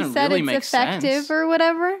like doesn't you said, really it's make effective sense. Or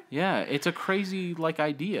whatever. Yeah, it's a crazy, like,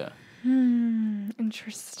 idea.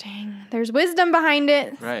 Interesting. There's wisdom behind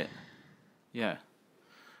it. Right. Yeah.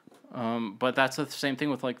 But that's the same thing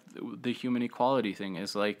with, like, the human equality thing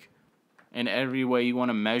is, like, in every way you want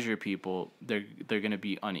to measure people, they're going to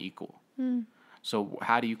be unequal. So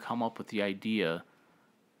how do you come up with the idea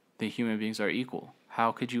that human beings are equal?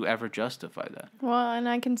 How could you ever justify that? Well, and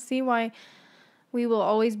I can see why we will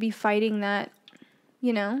always be fighting that,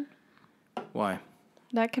 you know? Why?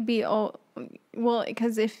 That could be all... Well,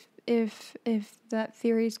 because if that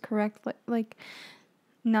theory is correct, like,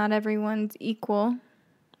 not everyone's equal,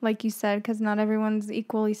 like you said, because not everyone's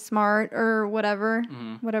equally smart or whatever,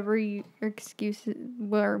 whatever your excuses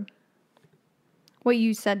were... What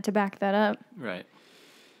you said to back that up. Right.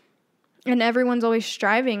 And everyone's always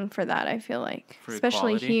striving for that, I feel like. For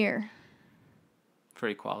especially equality? Here. For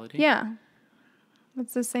equality? Yeah.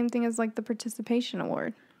 It's the same thing as, like, the participation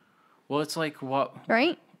award. Well, it's like what...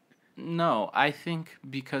 Right? No, I think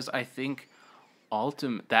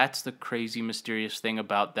that's the crazy, mysterious thing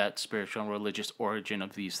about that spiritual and religious origin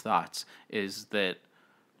of these thoughts, is that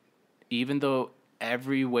even though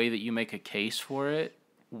every way that you make a case for it,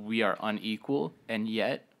 we are unequal, and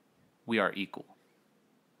yet we are equal.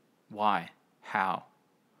 Why? How?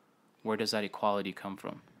 Where does that equality come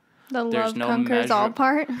from? The love conquers all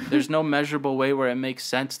part? There's no measurable way where it makes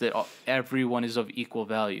sense that everyone is of equal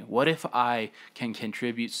value. What if I can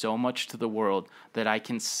contribute so much to the world that I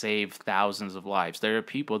can save thousands of lives? There are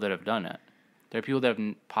people that have done it. There are people that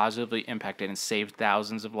have positively impacted and saved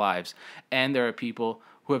thousands of lives. And there are people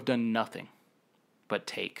who have done nothing but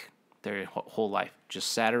take their whole life,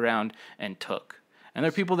 just sat around and took. And there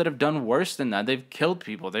are people that have done worse than that. They've killed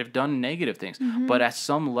people. They've done negative things. But at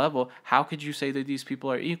some level, how could you say that these people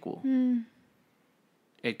are equal?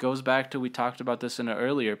 It goes back to, we talked about this in an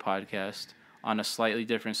earlier podcast on a slightly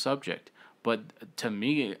different subject. But to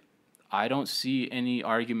me, I don't see any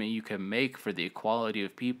argument you can make for the equality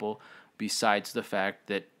of people besides the fact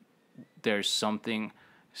that there's something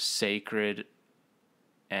sacred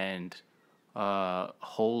and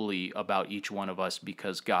holy about each one of us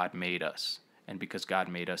because God made us. And because God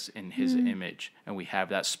made us in his image, and we have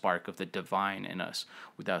that spark of the divine in us.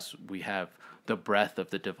 We have the breath of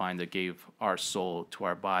the divine that gave our soul to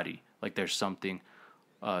our body. Like there's something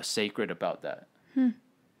sacred about that.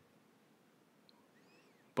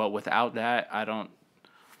 But without that,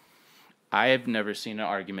 I have never seen an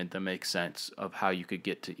argument that makes sense of how you could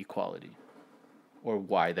get to equality, or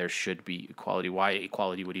why there should be equality, why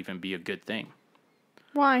equality would even be a good thing.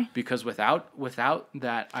 Why? Because without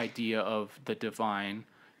that idea of the divine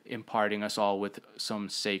imparting us all with some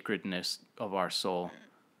sacredness of our soul,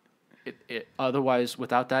 it otherwise,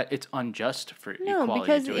 without that, it's unjust for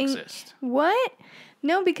equality to exist. What?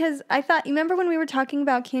 No, because I thought, you remember when we were talking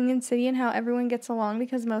about Canyon City and how everyone gets along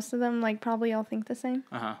because most of them like probably all think the same?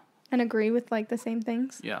 And agree with like the same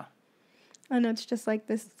things? Yeah. And it's just like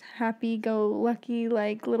this happy-go-lucky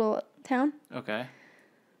like little town? Okay.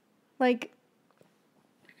 Like,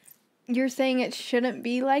 you're saying it shouldn't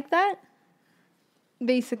be like that?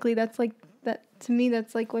 Basically, that's like, that to me,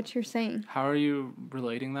 that's like what you're saying. How are you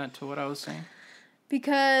relating that to what I was saying?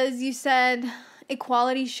 Because you said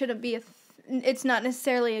equality shouldn't be it's not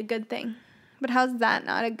necessarily a good thing. But how's that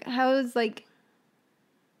not how is like,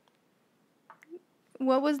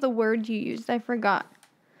 what was the word you used? I forgot.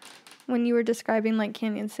 When you were describing like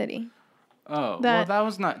Canyon City. Oh, well,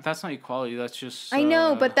 that's not equality. That's just I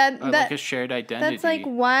know, but that like a shared identity. That's like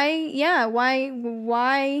why?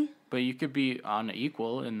 But you could be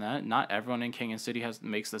unequal in that not everyone in Canyon City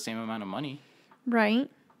makes the same amount of money. Right.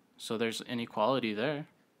 So there's inequality there.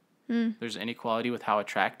 There's inequality with how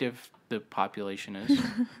attractive the population is.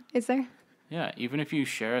 Is there? Yeah, even if you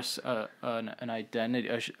share an identity,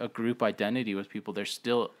 a group identity with people, there's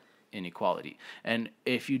still inequality. And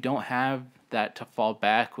if you don't have that to fall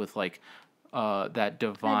back with, like that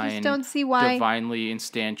divine, I just don't see why. Divinely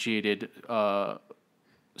instantiated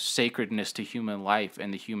sacredness to human life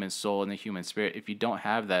and the human soul and the human spirit, if you don't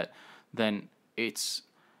have that, then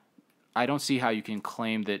I don't see how you can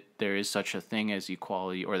claim that there is such a thing as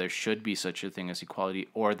equality, or there should be such a thing as equality,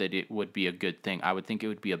 or that it would be a good thing. I would think it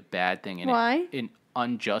would be a bad thing. Why? An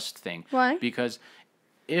unjust thing. Why? Because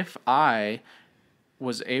if I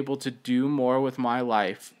was able to do more with my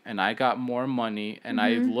life, and I got more money, and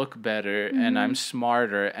I look better, and I'm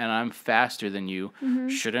smarter, and I'm faster than you,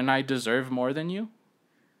 shouldn't I deserve more than you?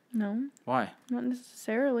 No. Why? Not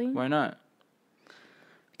necessarily. Why not?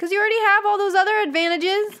 Because you already have all those other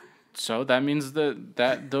advantages. So that means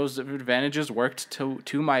that those advantages worked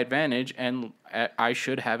to my advantage, and I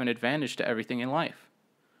should have an advantage to everything in life.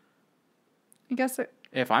 I guess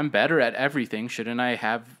if I'm better at everything, shouldn't I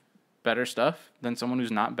have better stuff than someone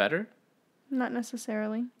who's not better? Not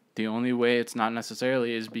necessarily. The only way it's not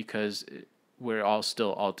necessarily is because we're all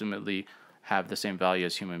still ultimately have the same value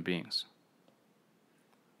as human beings.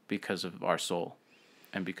 Because of our soul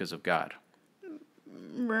and because of God.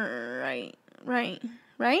 Right.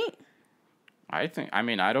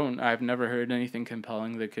 I've never heard anything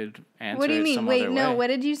compelling that could answer it. What do you mean? Some Wait, other no, way. what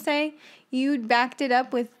did you say? You backed it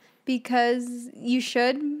up with because you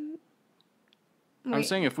should? Wait. I'm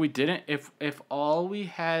saying if we didn't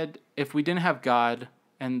have God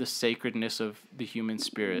and the sacredness of the human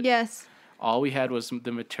spirit. Yes. All we had was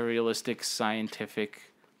the materialistic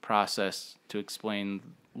scientific process to explain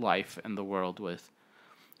life and the world with.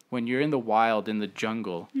 When you're in the wild, in the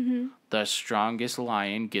jungle, the strongest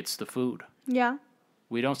lion gets the food. Yeah.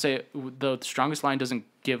 We don't say the strongest lion doesn't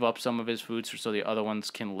give up some of his food so the other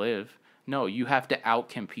ones can live. No, you have to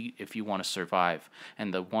outcompete if you want to survive.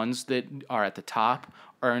 And the ones that are at the top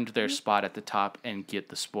earned their spot at the top and get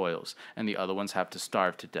the spoils. And the other ones have to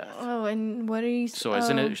starve to death. Oh, and what are you... So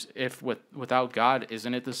isn't it, without God,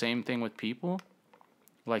 isn't it the same thing with people?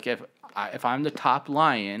 Like if I'm the top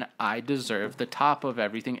lion, I deserve the top of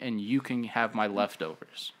everything, and you can have my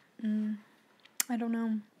leftovers. I don't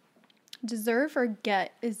know. Deserve or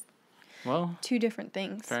get is two different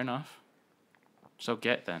things. Fair enough. So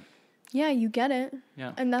get then. Yeah, you get it.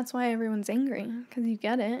 Yeah. And that's why everyone's angry, because you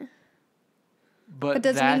get it. But it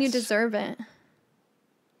doesn't mean you deserve it.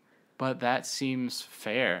 But that seems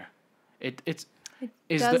fair. Is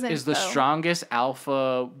the though. Strongest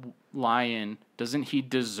alpha lion, doesn't he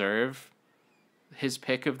deserve his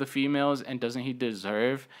pick of the females, and doesn't he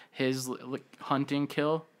deserve his hunting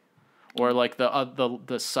kill? Or like the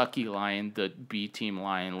sucky lion, the B team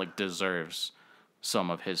lion, like deserves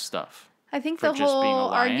some of his stuff. I think the whole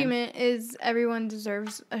argument is everyone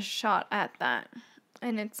deserves a shot at that,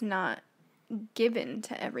 and it's not given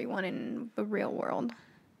to everyone in the real world.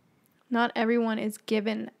 Not everyone is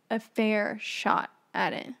given a fair shot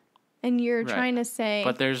at it. And you're trying to say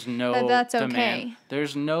but there's no that's demand. okay.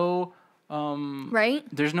 There's no right?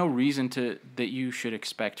 There's no reason that you should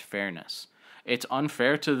expect fairness. It's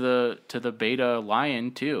unfair to the beta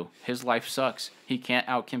lion too. His life sucks. He can't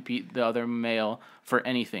outcompete the other male for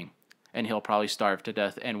anything, and he'll probably starve to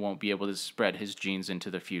death and won't be able to spread his genes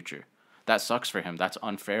into the future. That sucks for him. That's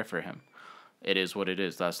unfair for him. It is what it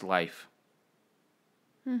is. That's life.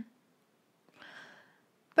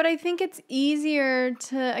 But I think it's easier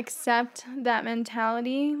to accept that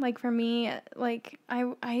mentality. Like for me, like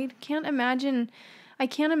I can't imagine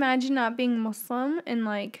not being Muslim and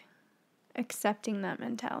like accepting that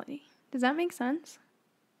mentality. Does that make sense?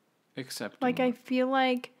 Accepting. Like I feel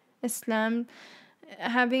like Islam,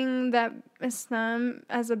 having that Islam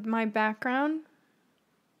as my background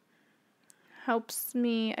helps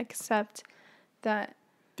me accept that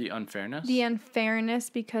the unfairness,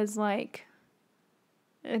 because like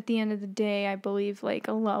at the end of the day, I believe like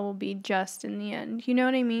Allah will be just in the end. You know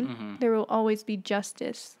what I mean? Mm-hmm. There will always be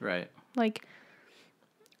justice. Right. Like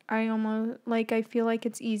I feel like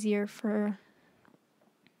it's easier for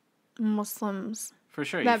Muslims. For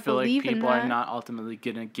sure. You feel like people are not ultimately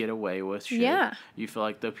going to get away with shit. Yeah. You feel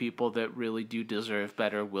like the people that really do deserve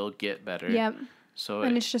better will get better. Yep. So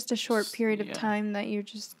and it's just a short period of time that you're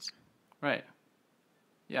just... Right.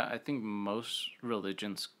 Yeah, I think most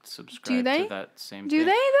religions subscribe to that same thing. Do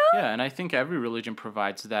they, though? Yeah, and I think every religion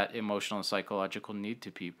provides that emotional and psychological need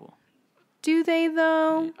to people. Do they,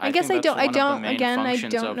 though? I guess I don't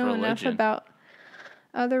know enough about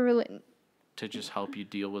other religions. To just help you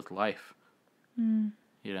deal with life. You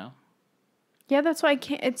know? Yeah, that's why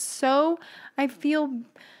I feel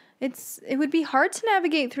it would be hard to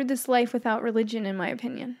navigate through this life without religion, in my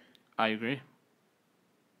opinion. I agree.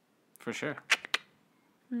 For sure.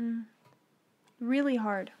 Really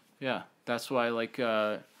hard. Yeah, that's why like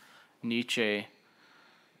Nietzsche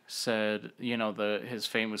said, you know, his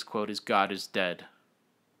famous quote is "God is dead."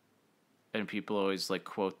 And people always like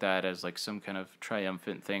quote that as like some kind of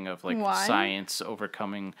triumphant thing of like science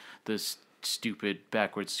overcoming this stupid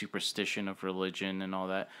backwards superstition of religion and all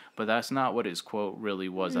that. But that's not what his quote really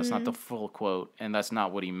was. That's not the full quote, and that's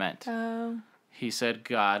not what he meant. Oh. He said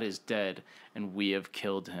God is dead and we have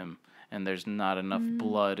killed him, and there's not enough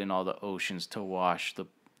blood in all the oceans to wash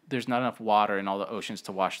there's not enough water in all the oceans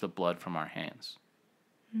to wash the blood from our hands.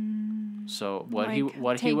 So what he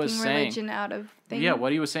was saying, religion out of things. Yeah,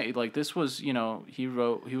 what he was saying, like this was, you know, he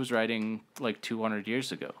was writing like 200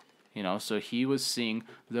 years ago, you know, so he was seeing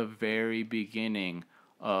the very beginning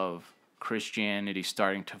of Christianity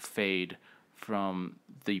starting to fade from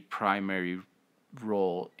the primary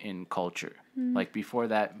role in culture. Like before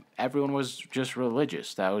that, everyone was just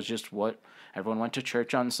religious. That was just what everyone went to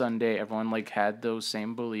church on Sunday. Everyone like had those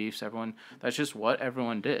same beliefs. That's just what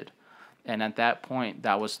everyone did. And at that point,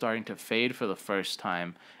 that was starting to fade for the first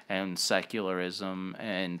time, and secularism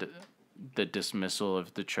and the dismissal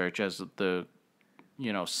of the church as the,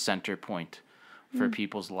 you know, center point for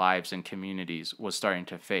people's lives and communities was starting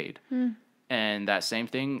to fade. And that same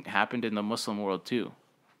thing happened in the Muslim world too.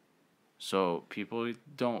 So people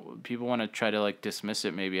want to try to like dismiss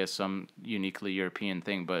it maybe as some uniquely European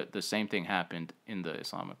thing, but the same thing happened in the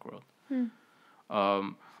Islamic world.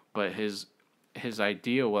 But his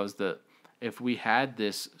idea was that if we had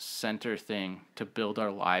this center thing to build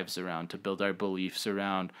our lives around, to build our beliefs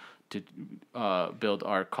around, to build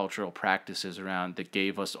our cultural practices around, that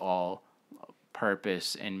gave us all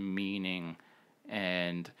purpose and meaning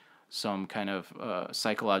and some kind of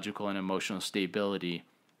psychological and emotional stability,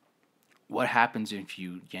 what happens if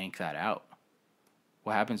you yank that out?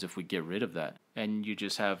 What happens if we get rid of that? And you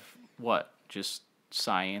just have what? Just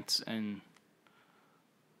science and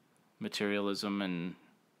materialism, and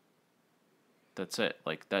that's it.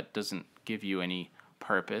 Like, that doesn't give you any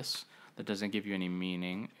purpose. That doesn't give you any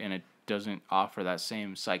meaning. And it doesn't offer that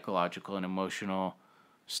same psychological and emotional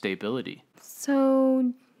stability.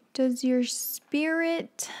 So does your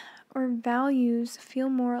spirit or values feel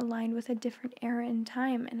more aligned with a different era in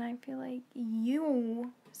time? And I feel like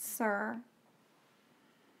you, sir.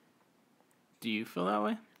 Do you feel that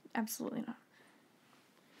way? Absolutely not.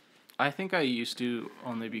 I think I used to,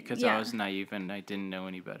 only because I was naive and I didn't know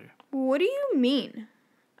any better. What do you mean?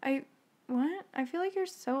 What? I feel like you're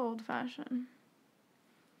so old-fashioned.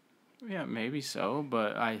 Yeah, maybe so,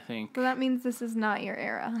 but I think... But that means this is not your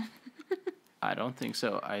era. I don't think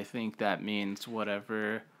so. I think that means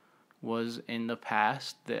whatever was in the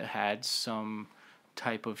past that had some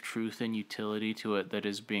type of truth and utility to it that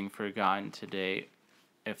is being forgotten today.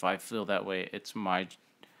 If I feel that way, it's my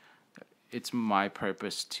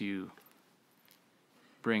purpose to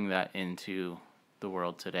bring that into the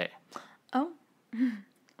world today. Oh,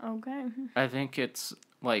 okay. I think it's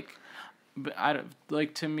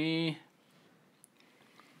to me,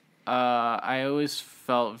 I always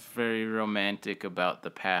felt very romantic about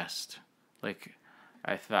the past. Like,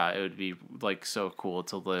 I thought it would be like so cool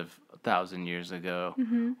to live 1,000 years ago,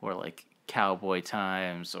 or like cowboy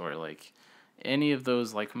times, or like any of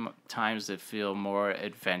those like times that feel more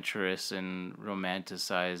adventurous and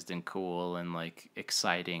romanticized and cool and like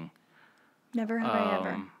exciting. Never have I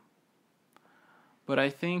ever. But I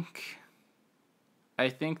think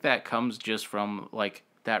that comes just from like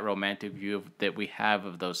that romantic view that we have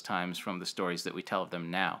of those times from the stories that we tell of them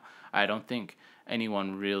now. I don't think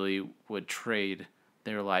anyone really would trade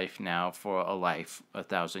their life now for a life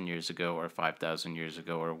 1,000 years ago or 5,000 years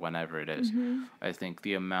ago or whenever it is. I think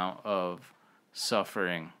the amount of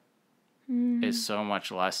suffering is so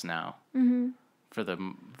much less now for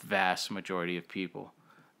the vast majority of people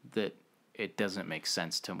that it doesn't make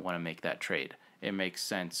sense to want to make that trade. It makes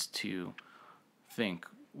sense to think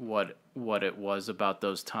what it was about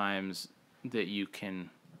those times that you could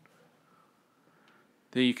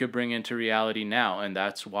bring into reality now, and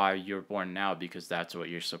that's why you're born now, because that's what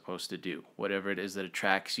you're supposed to do. Whatever it is that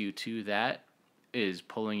attracts you to that is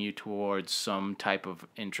pulling you towards some type of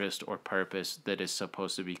interest or purpose that is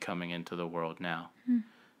supposed to be coming into the world now.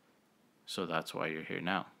 So that's why you're here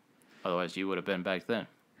now. Otherwise, you would have been back then.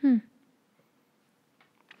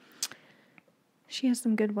 She has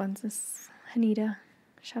some good ones, this Hanita.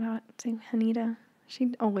 Shout out to Hanita.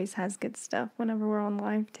 She always has good stuff whenever we're on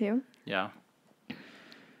live, too. Yeah.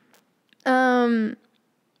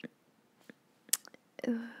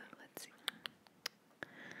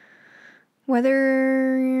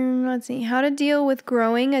 Let's see. How to deal with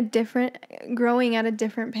growing at a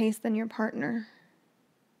different pace than your partner.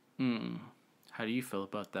 How do you feel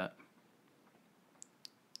about that?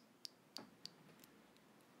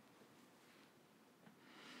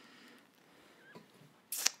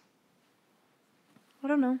 I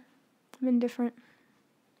don't know. I'm indifferent.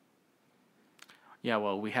 Yeah,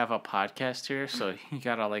 well, we have a podcast here, so you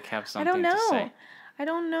gotta like have something to say. I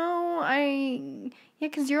don't know.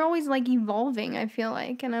 Because you're always like evolving, I feel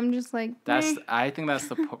like, and I'm just like. I think that's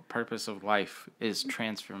the purpose of life, is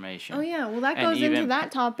transformation. Oh yeah, well that goes into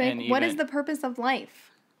that topic. What is the purpose of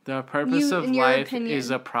life? The purpose of life is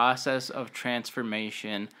a process of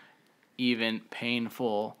transformation, even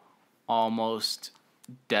painful, almost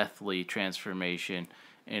deathly transformation,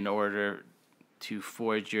 in order to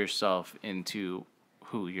forge yourself into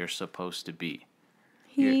who you're supposed to be.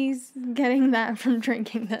 He's getting that from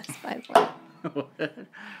drinking this, by the way.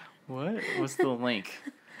 What? What's the link?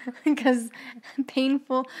 Because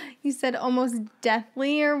painful, you said almost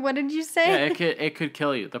deathly, or what did you say? Yeah, it could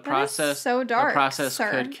kill you. The process. Is so dark. The process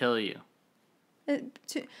sir. Could kill you.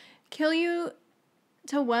 To kill you.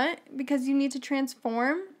 To what? Because you need to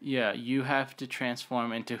transform? Yeah, you have to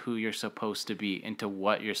transform into who you're supposed to be, into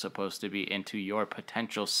what you're supposed to be, into your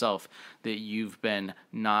potential self that you've been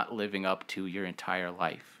not living up to your entire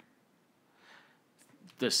life.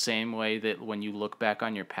 The same way that when you look back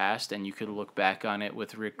on your past, and you could look back on it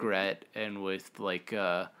with regret and with like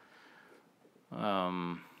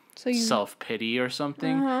self-pity or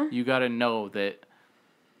something, you got to know that.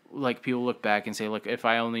 Like, people look back and say, look, if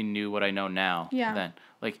I only knew what I know now, then,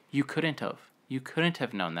 like, you couldn't have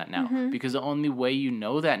known that now, because the only way you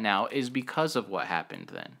know that now is because of what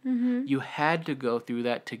happened then. You had to go through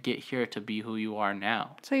that to get here to be who you are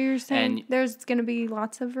now. So you're saying there's going to be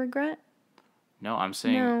lots of regret? No, I'm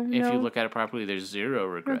saying if you look at it properly, there's zero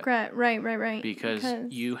regret. Right. Because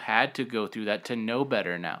you had to go through that to know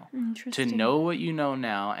better now. To know what you know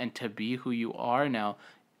now and to be who you are now.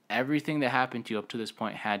 Everything that happened to you up to this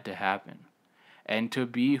point had to happen. And to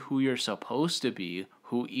be who you're supposed to be,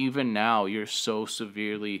 who even now you're so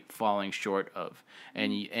severely falling short of.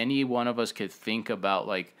 And any one of us could think about,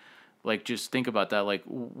 like just think about that, like,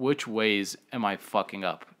 which ways am I fucking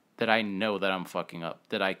up? That I know that I'm fucking up.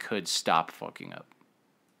 That I could stop fucking up.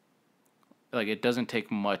 Like, it doesn't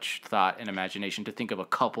take much thought and imagination to think of a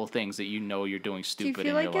couple things that you know you're doing stupid in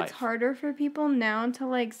your life. Do you feel like it's harder for people now to,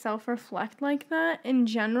 like, self-reflect like that in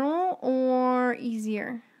general, or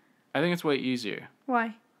easier? I think it's way easier.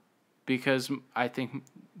 Why? Because I think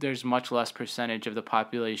there's much less percentage of the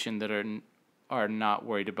population that are not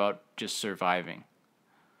worried about just surviving.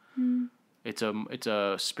 It's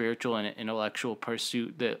a spiritual and intellectual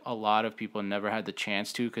pursuit that a lot of people never had the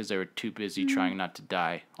chance to because they were too busy trying not to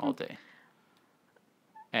die all day.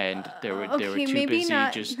 And they were too busy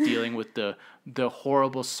just dealing with the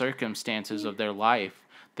horrible circumstances of their life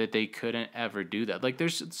that they couldn't ever do that. Like,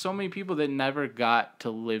 there's so many people that never got to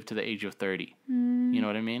live to the age of 30. You know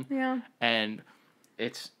what I mean? Yeah. And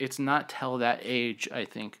it's not till that age, I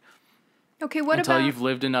think. Okay, until you've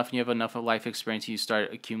lived enough and you have enough of life experience, you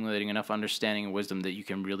start accumulating enough understanding and wisdom that you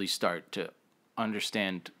can really start to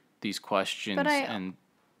understand these questions. But I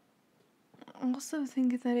also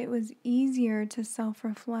think that it was easier to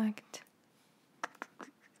self-reflect.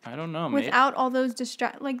 I don't know. Without all those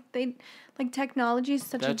technology is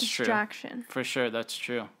such a distraction. True. For sure, that's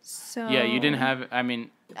true. So yeah, you didn't have. I mean,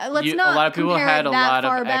 a lot of people had a lot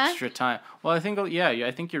of extra time. Well, I think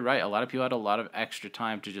I think you're right. A lot of people had a lot of extra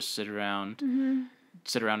time to just sit around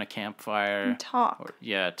a campfire and talk.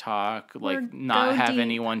 Talk. Like not have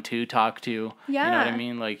anyone to talk to. Yeah. You know what I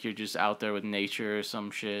mean? Like you're just out there with nature or some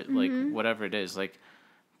shit. Like whatever it is. Like,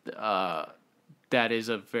 that is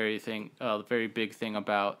a very big thing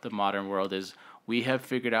about the modern world is we have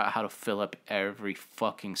figured out how to fill up every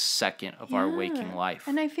fucking second of our waking life.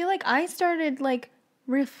 And I feel like I started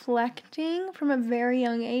reflecting from a very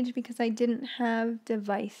young age because I didn't have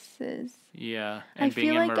devices. Yeah, and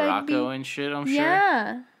being in Morocco and shit, I'm sure.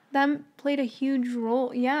 Yeah, that played a huge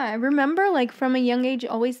role. Yeah, I remember from a young age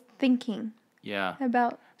always thinking. Yeah.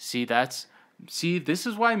 About. This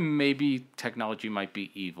is why maybe technology might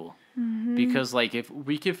be evil. Because if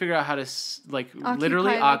we could figure out how to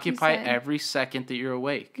literally occupy every second that you're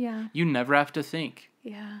awake, you never have to think.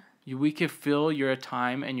 Yeah. We could fill your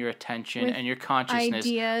time and your attention and your consciousness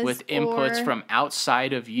with inputs from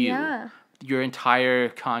outside of you, your entire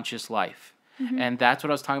conscious life. And that's what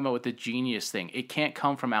I was talking about with the genius thing. It can't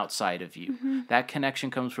come from outside of you. That connection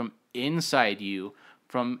comes from inside you,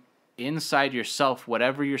 from inside yourself,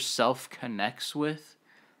 whatever yourself connects with.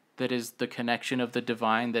 That is the connection of the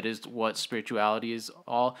divine. That is what spirituality is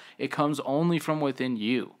all. It comes only from within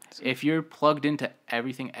you. If you're plugged into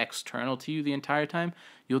everything external to you the entire time,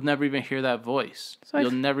 you'll never even hear that voice.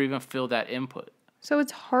 You'll never even feel that input. So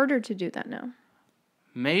it's harder to do that now.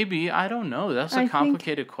 Maybe. I don't know. That's a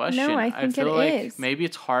complicated question. No, I feel like is. Maybe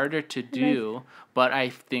it's harder to do, but I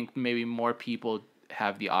think maybe more people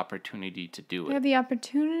have the opportunity to do it. They have the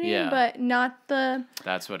opportunity, but not the...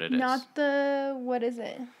 That's what it is. Not the... What is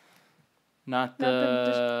it? Not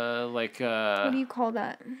the what do you call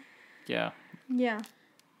that? Yeah. Yeah.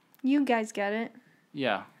 You guys get it.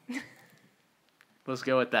 Yeah. Let's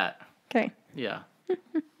go with that. Okay. Yeah.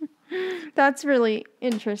 That's really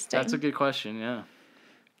interesting. That's a good question, yeah.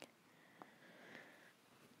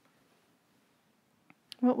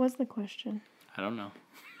 What was the question? I don't know.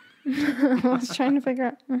 I was trying to figure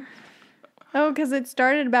out. Oh, because it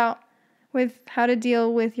started with how to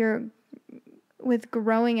deal with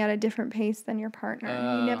growing at a different pace than your partner.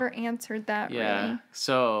 You never answered that really.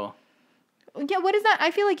 So. Yeah, what is that?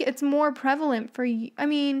 I feel like it's more prevalent for you. I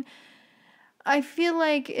mean, I feel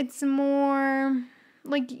like it's more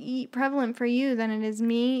prevalent for you than it is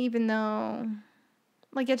me, even though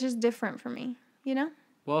it's just different for me, you know?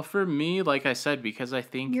 Well, for me, like I said, because I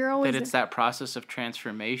think that it's that process of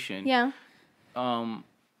transformation. Yeah.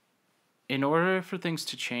 In order for things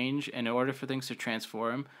to change, in order for things to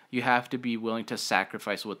transform, you have to be willing to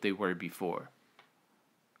sacrifice what they were before.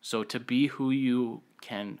 So to be who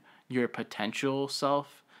your potential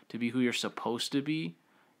self, to be who you're supposed to be,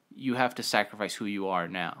 you have to sacrifice who you are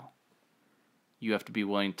now. You have to be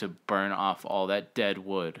willing to burn off all that dead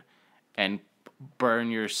wood and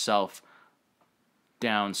burn yourself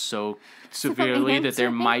down so severely that there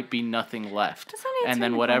might be nothing left. And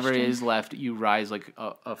then whatever is left, you rise like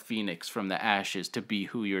a phoenix from the ashes to be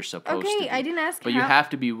who you're supposed to be. Okay, I didn't ask But you have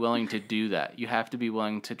to be willing to do that. You have to be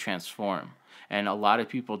willing to transform. And a lot of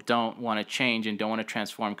people don't want to change and don't want to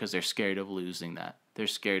transform because they're scared of losing that. They're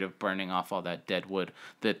scared of burning off all that dead wood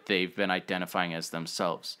that they've been identifying as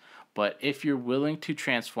themselves. But if you're willing to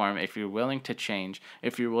transform, if you're willing to change,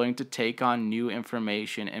 if you're willing to take on new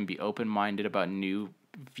information and be open-minded about new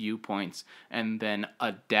viewpoints and then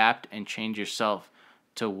adapt and change yourself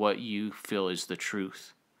to what you feel is the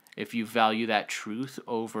truth. If you value that truth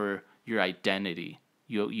over your identity,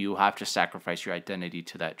 you have to sacrifice your identity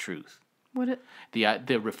to that truth.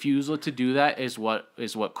 The refusal to do that is what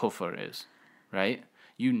kufr is, right?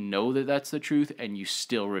 You know that that's the truth and you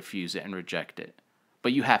still refuse it and reject it.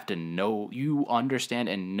 But you have to know, you understand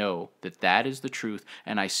and know that that is the truth,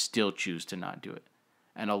 and I still choose to not do it.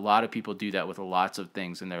 And a lot of people do that with lots of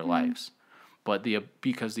things in their lives. But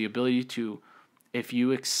because the ability to, if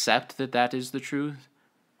you accept that that is the truth,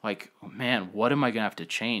 like, man, what am I going to have to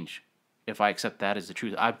change if I accept that as the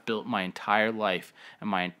truth? I've built my entire life and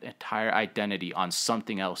my entire identity on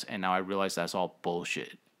something else, and now I realize that's all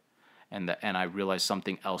bullshit. And I realize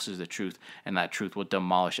something else is the truth, and that truth will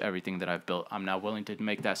demolish everything that I've built. I'm not willing to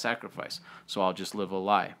make that sacrifice, so I'll just live a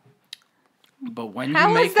lie. But when How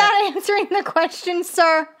you make is that answering the question,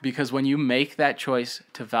 sir? Because when you make that choice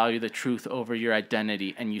to value the truth over your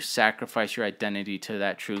identity and you sacrifice your identity to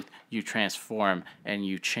that truth, you transform and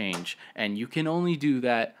you change. And you can only do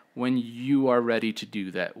that when you are ready to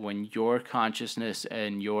do that, when your consciousness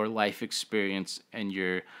and your life experience and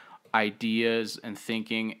your ideas and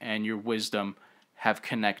thinking and your wisdom have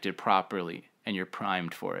connected properly and you're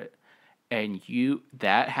primed for it. And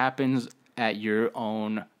that happens at your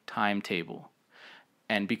own timetable.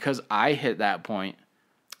 And because I hit that point,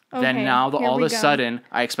 then now all of a sudden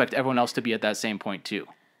I expect everyone else to be at that same point too.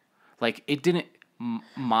 Like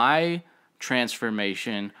my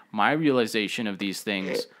transformation, my realization of these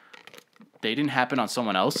things, they didn't happen on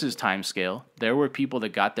someone else's time scale. There were people that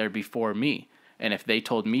got there before me. And if they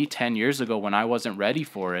told me 10 years ago when I wasn't ready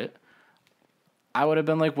for it, I would have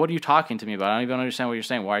been like, what are you talking to me about? I don't even understand what you're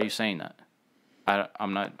saying. Why are you saying that?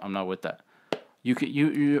 I'm not with that. You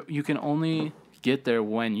can only get there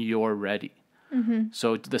when you're ready. Mm-hmm.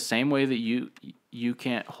 So the same way that you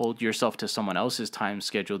can't hold yourself to someone else's time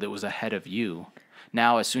schedule that was ahead of you.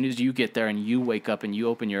 Now, as soon as you get there and you wake up and you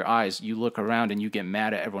open your eyes, you look around and you get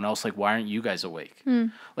mad at everyone else. Like, why aren't you guys awake?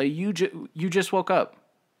 Like you just woke up.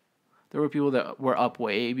 There were people that were up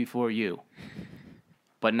way before you.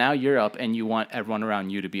 But now you're up and you want everyone around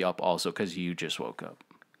you to be up also because you just woke up.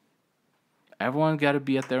 Everyone got to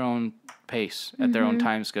be at their own pace, at their own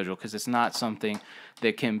time schedule, because it's not something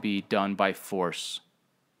that can be done by force.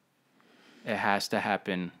 It has to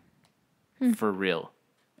happen for real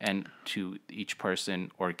and to each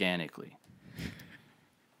person organically.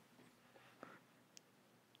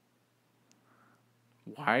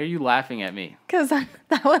 Why are you laughing at me? Because that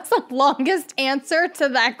was the longest answer to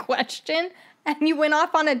that question. And you went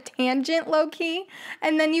off on a tangent, low-key,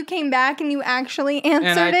 and then you came back and you actually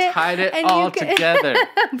answered it. And I tied it all together.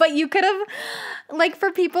 But you could have, like,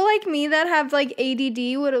 for people like me that have, like,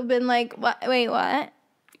 ADD, would have been like, what? Wait, what?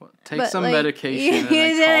 Well, take some medication and then call me back. You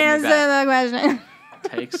didn't answer the question.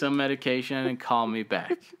 Take some medication and call me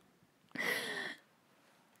back.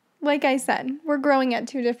 Like I said, we're growing at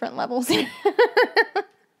 2 different levels here.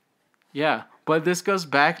 Yeah. But this goes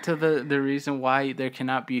back to the reason why there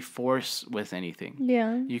cannot be force with anything.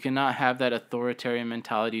 Yeah. You cannot have that authoritarian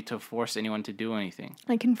mentality to force anyone to do anything.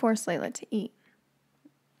 I can force Layla to eat.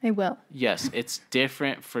 I will. Yes, it's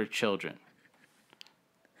different for children.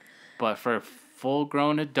 But for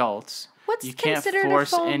full-grown adults, you can't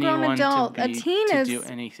force anyone to do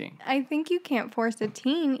anything. I think you can't force a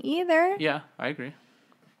teen either. Yeah, I agree.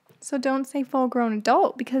 So don't say full-grown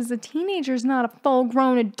adult, because a teenager's not a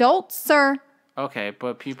full-grown adult, sir. Okay,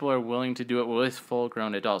 but people are willing to do it with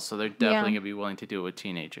full-grown adults, so they're definitely going to be willing to do it with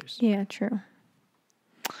teenagers. Yeah, true.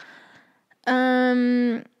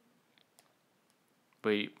 But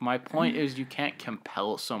my point is you can't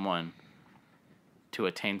compel someone to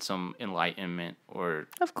attain some enlightenment or...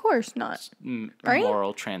 Of course not.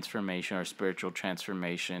 Moral transformation or spiritual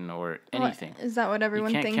transformation or anything. Is that what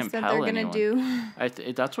everyone thinks that they're going to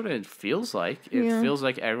do? That's what it feels like. It feels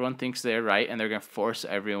like everyone thinks they're right and they're going to force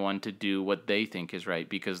everyone to do what they think is right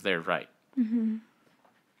because they're right. Mm-hmm.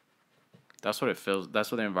 That's what it feels. That's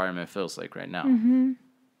what the environment feels like right now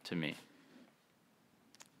to me.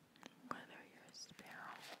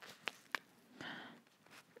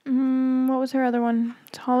 What was her other one?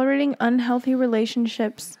 Tolerating unhealthy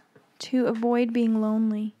relationships to avoid being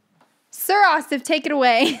lonely. Sir Asef, take it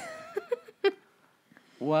away.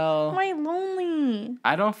 Well, why lonely?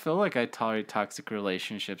 I don't feel like I tolerate toxic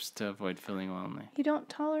relationships to avoid feeling lonely. You don't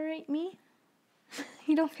tolerate me?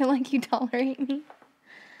 You don't feel like you tolerate me?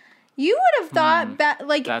 You would have thought that,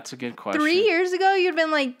 like... That's a good question. 3 years ago, you'd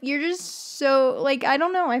been like, you're just so... Like, I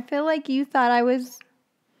don't know. I feel like you thought I was...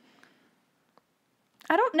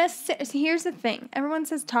 I don't necessarily... Here's the thing. Everyone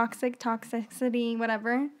says toxicity,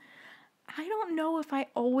 whatever. I don't know if I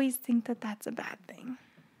always think that that's a bad thing.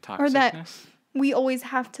 Toxicness? Or that we always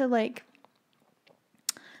have to, like...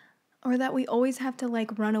 Or that we always have to,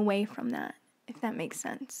 like, run away from that, if that makes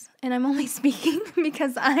sense. And I'm only speaking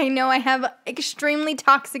because I know I have extremely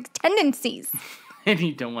toxic tendencies. And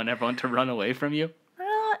you don't want everyone to run away from you?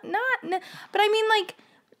 But I mean, like...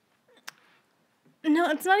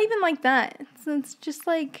 No, it's not even like that. It's just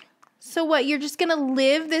like, so what? You're just gonna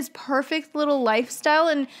live this perfect little lifestyle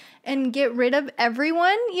and get rid of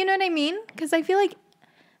everyone? You know what I mean? Because I feel like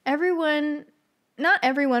everyone not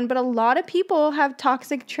everyone, but a lot of people have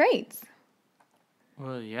toxic traits.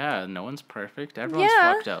 Well, yeah, no one's perfect. Everyone's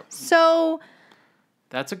fucked up. So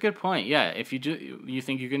that's a good point. Yeah, if you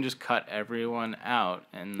think you can just cut everyone out,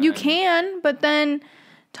 and then... You can, but then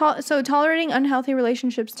tolerating unhealthy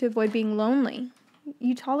relationships to avoid being lonely.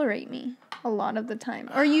 You tolerate me a lot of the time,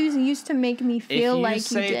 or you used to make me feel like you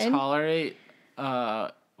did. If you say tolerate,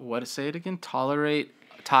 say it again. Tolerate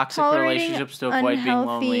toxic relationships to avoid being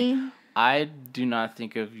lonely. I do not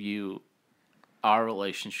think of our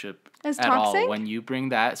relationship as at toxic? All. When you bring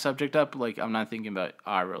that subject up, like, I'm not thinking about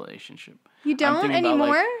our relationship. You don't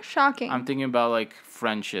anymore? Shocking. I'm thinking about, like,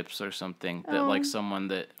 friendships or something that, like, someone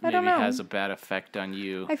that maybe has a bad effect on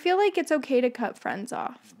you. I feel like it's okay to cut friends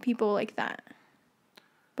off, people like that.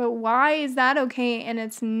 But why is that okay and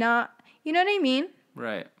it's not? You know what I mean?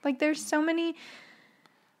 Right. Like, there's so many...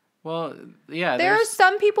 Well, yeah. There are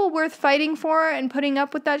some people worth fighting for and putting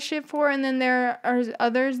up with that shit for, and then there are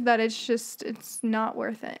others that it's not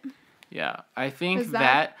worth it. Yeah, I think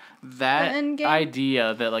that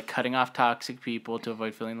idea that, like, cutting off toxic people to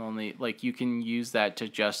avoid feeling lonely, like, you can use that to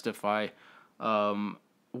justify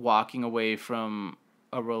walking away from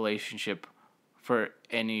a relationship for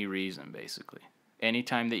any reason, basically.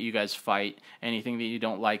 Anytime that you guys fight, anything that you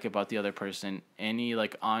don't like about the other person, any,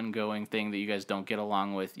 like, ongoing thing that you guys don't get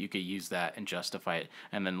along with, you could use that and justify it,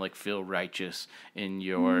 and then, like, feel righteous in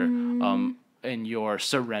your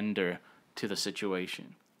surrender to the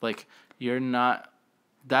situation. Like, you're not...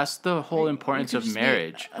 That's the whole importance of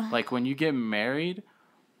marriage. Like, when you get married,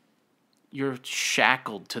 you're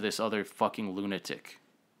shackled to this other fucking lunatic.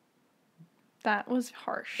 That was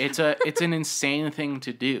harsh. It's an insane thing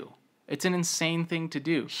to do. It's an insane thing to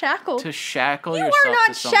do. Shackled. To shackle yourself to someone. You are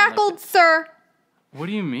not shackled, sir. What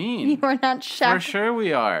do you mean? You are not shackled. For sure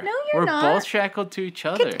we are. No, you're not. We're both shackled to each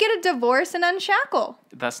other. Could get a divorce and unshackle.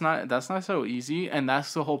 That's not so easy, and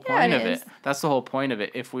that's the whole point of it. That's the whole point of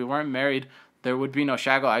it. If we weren't married, there would be no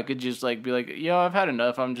shackle. I could just, like, be like, yo, I've had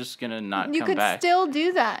enough. I'm just gonna not come back. You could still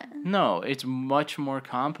do that. No, it's much more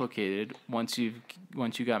complicated once you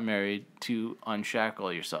got married to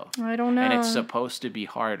unshackle yourself. I don't know. And it's supposed to be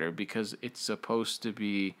harder because it's not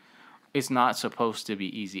supposed to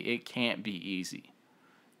be easy. It can't be easy.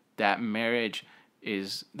 That marriage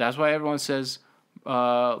that's why everyone says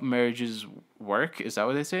marriage is work. Is that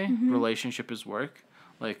what they say? Mm-hmm. Relationship is work.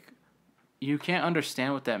 Like, you can't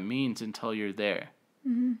understand what that means until you're there.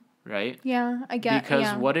 Mm-hmm. Right? Yeah, I get it.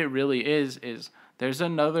 Because what it really is there's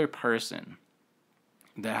another person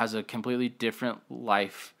that has a completely different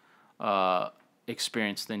life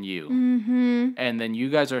experience than you. Mm-hmm. And then you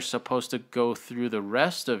guys are supposed to go through the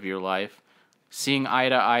rest of your life seeing eye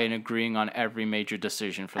to eye and agreeing on every major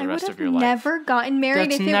decision for the rest of your life. I would have never gotten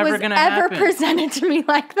married if it was ever presented to me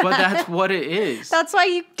like that. But that's what it is. That's why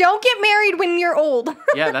you don't get married when you're old.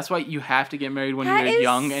 Yeah, that's why you have to get married when you're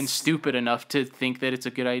young and stupid enough to think that it's a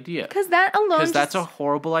good idea. Because that alone Because that's a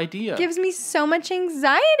horrible idea. Gives me so much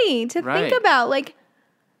anxiety to think about. Like,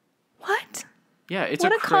 what? Yeah, it's a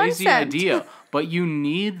crazy idea. But you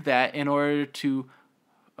need that in order to...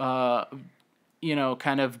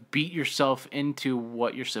 kind of beat yourself into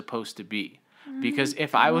what you're supposed to be. Because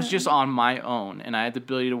if I was just on my own and I had the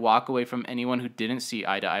ability to walk away from anyone who didn't see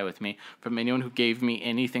eye to eye with me, from anyone who gave me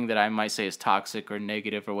anything that I might say is toxic or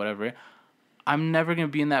negative or whatever, I'm never going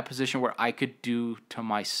to be in that position where I could do to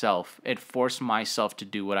myself and force myself to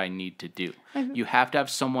do what I need to do. You have to have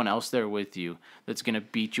someone else there with you that's going to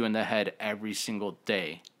beat you in the head every single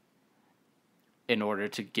day in order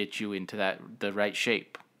to get you into the right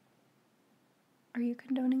shape. Are you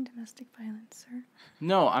condoning domestic violence, sir?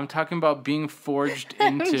 No, I'm talking about being forged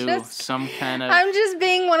into some kind of... I'm just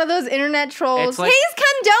being one of those internet trolls. Like, he's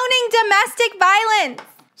condoning domestic violence!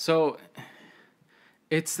 So,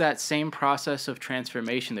 it's that same process of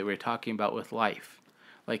transformation that we were talking about with life.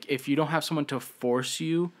 Like, if you don't have someone to force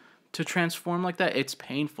you to transform like that, it's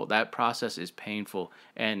painful. That process is painful.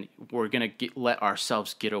 And we're going to let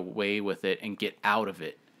ourselves get away with it and get out of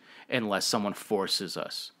it unless someone forces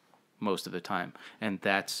us. Most of the time. And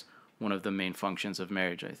that's one of the main functions of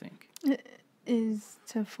marriage, I think. Is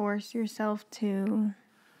to force yourself to...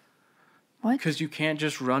 What? Because you can't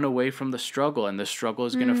just run away from the struggle, and the struggle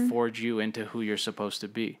is going to forge you into who you're supposed to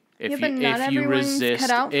be. If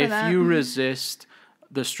you resist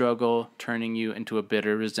the struggle turning you into a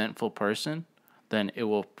bitter, resentful person, then it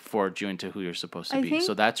will forge you into who you're supposed to be.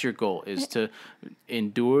 So that's your goal, is to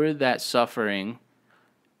endure that suffering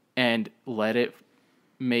and let it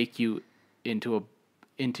make you into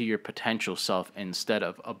your potential self instead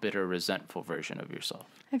of a bitter, resentful version of yourself.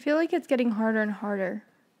 I feel like it's getting harder and harder.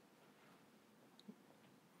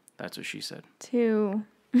 That's what she said. To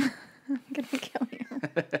I'm gonna kill you.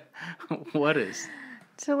 What is?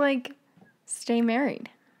 To, like, stay married.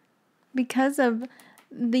 Because of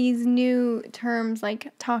these new terms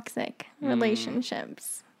like toxic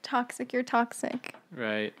relationships. Toxic, you're toxic.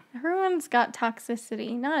 Right. Everyone's got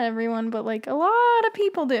toxicity. Not everyone, but, like, a lot of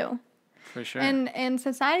people do. For sure. And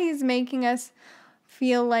society is making us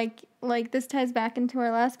feel like this ties back into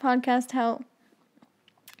our last podcast, how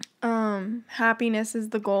happiness is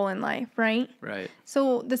the goal in life, right? Right.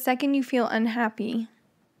 So the second you feel unhappy,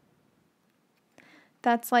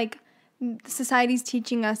 that's like, society's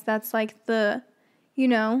teaching us that's like the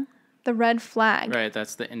red flag. Right,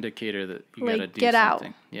 that's the indicator that you like, gotta do get something.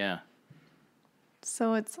 Out. Yeah.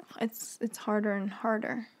 So it's harder and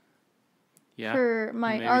harder. Yeah. For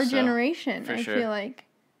our generation, I feel like.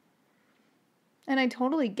 And I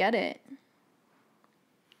totally get it.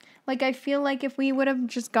 Like, I feel like if we would have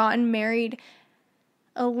just gotten married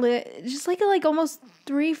just like almost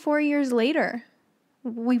 3-4 years later,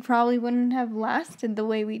 we probably wouldn't have lasted the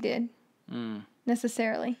way we did.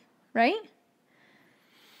 Necessarily, right?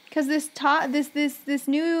 Because this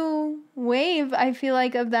new wave, I feel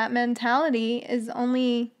like, of that mentality is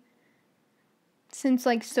only since,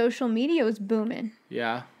 like, social media was booming.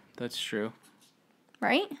 Yeah, that's true.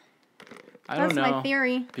 Right? I don't know. That's my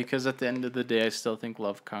theory. Because at the end of the day, I still think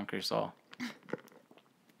love conquers all.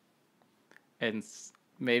 And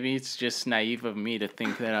maybe it's just naive of me to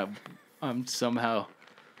think that I'm somehow...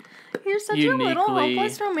 You're such a little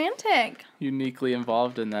hopeless romantic. Uniquely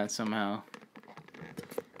involved in that somehow.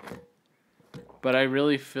 But I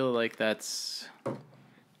really feel like it's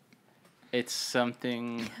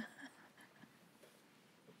something...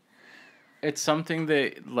 It's something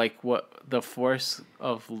that, like, what the force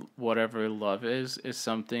of whatever love is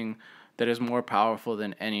something that is more powerful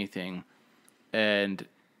than anything. And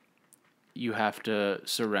you have to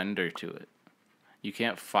surrender to it. You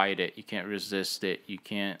can't fight it. You can't resist it. You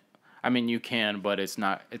can't... I mean, you can, but it's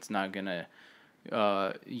not going to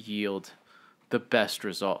yield the best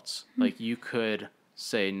results. Like, you could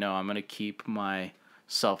say, no, I'm going to keep my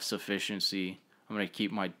self-sufficiency. I'm going to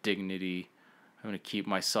keep my dignity. I'm going to keep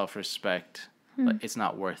my self-respect. But it's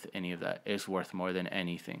not worth any of that. It's worth more than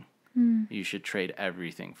anything. You should trade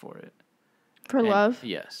everything for it. For love?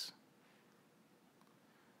 Yes.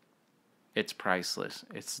 It's priceless.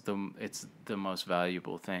 It's the most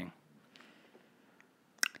valuable thing.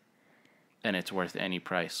 And it's worth any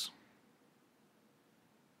price.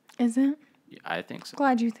 Is it? Yeah, I think so.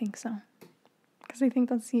 Glad you think so. Because I think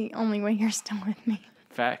that's the only way you're still with me.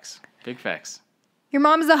 Facts. Big facts. Your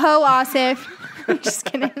mom's a hoe, Asef. I'm just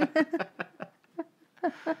kidding.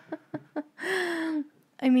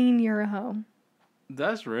 I mean, you're a hoe.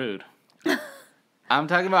 That's rude. I'm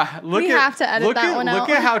talking about... We have to edit that one out. Look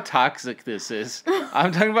at how toxic this is.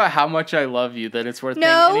 I'm talking about how much I love you, that it's worth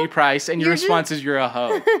paying any price, and your response is you're a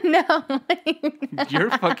hoe. No. You're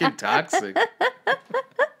fucking toxic.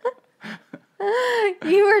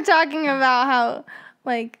 You were talking about how,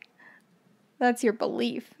 like, that's your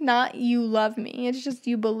belief, not you love me. It's just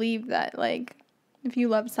you believe that, like, if you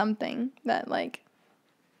love something, that, like,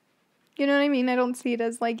 you know what I mean? I don't see it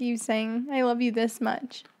as, like, you saying, I love you this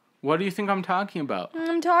much. What do you think I'm talking about?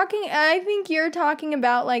 I think you're talking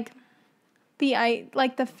about, like,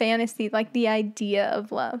 the fantasy, like, the idea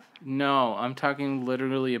of love. No, I'm talking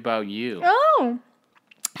literally about you. Oh.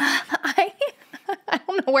 I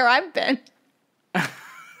don't know where I've been.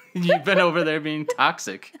 You've been over there being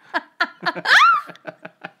toxic.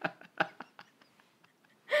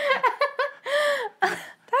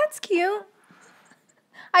 That's cute.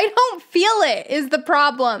 I don't feel it is the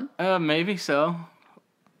problem. Maybe so.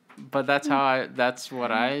 But that's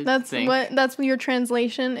what I think. That's what your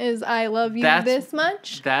translation is, I love you this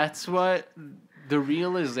much? That's what the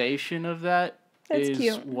realization of that is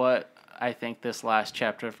cute. What I think this last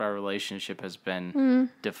chapter of our relationship has been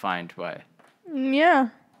defined by. Yeah.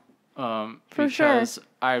 For sure. Because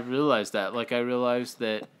I realized that. Like, I realized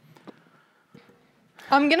that...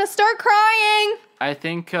 I'm gonna start crying! I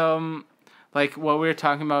think, like, what we were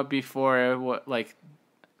talking about before,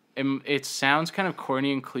 it sounds kind of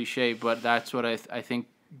corny and cliche, but that's what I think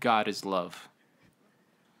God is love.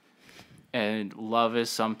 And love is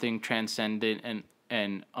something transcendent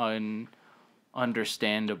and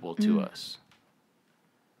understandable to us.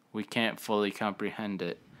 We can't fully comprehend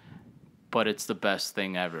it, but it's the best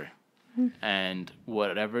thing ever. And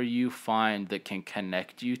whatever you find that can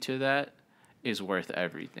connect you to that is worth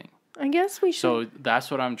everything. I guess we should. So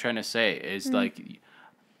that's what I'm trying to say is like,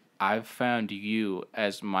 I've found you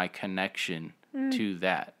as my connection to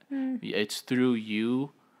that. It's through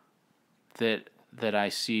you that I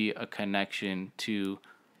see a connection to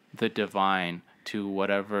the divine, to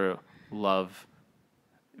whatever love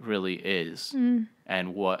really is.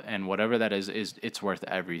 And whatever that is it's worth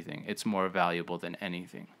everything. It's more valuable than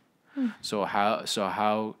anything. So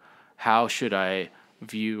how should I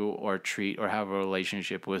view or treat or have a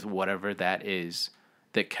relationship with whatever that is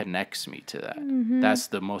that connects me to that? That's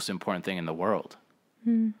the most important thing in the world.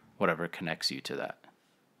 Whatever connects you to that.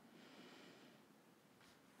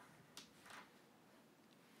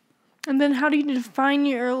 And then how do you define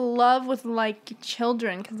your love with, like,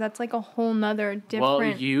 children? Because that's, like, a whole nother different Well,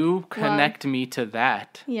 you connect me to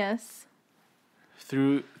that. Yes.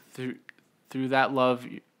 Through that love,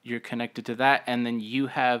 you're connected to that. And then you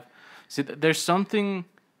have... See, there's something...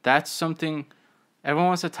 That's something... Everyone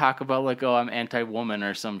wants to talk about, like, oh, I'm anti-woman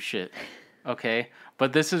or some shit. Okay?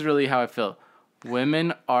 But this is really how I feel.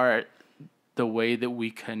 Women are the way that we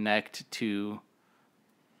connect to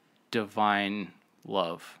divine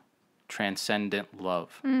love. Transcendent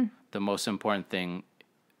love, the most important thing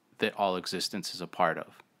that all existence is a part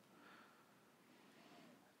of.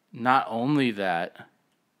 Not only that,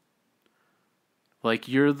 like,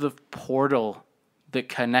 you're the portal that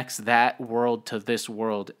connects that world to this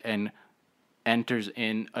world and enters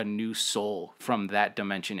in a new soul from that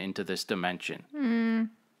dimension into this dimension.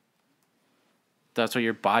 That's what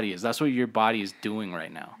your body is. That's what your body is doing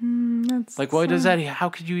right now. That's like, what does that... How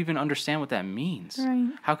could you even understand what that means?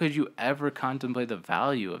 Right. How could you ever contemplate the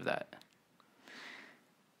value of that?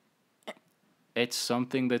 It's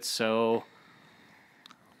something that's so...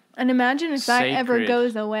 And imagine if sacred. that ever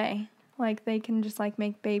goes away. Like, they can just, like,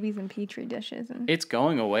 make babies in petri dishes. And It's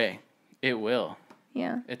going away. It will.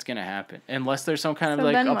 Yeah. It's going to happen. Unless there's some kind So of,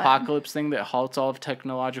 like, then what? apocalypse thing that halts all of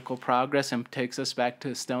technological progress and takes us back to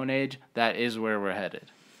the Stone Age, that is where we're headed.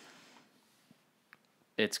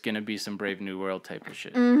 It's going to be some Brave New World type of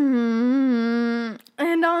shit. And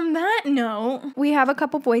on that note, we have a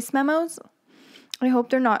couple voice memos. I hope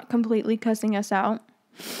they're not completely cussing us out.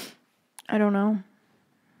 I don't know.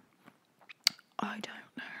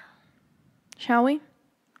 Shall we?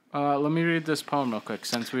 Let me read this poem real quick,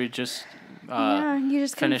 since we just... yeah, you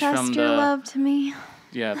just finished confessed from your the... love to me.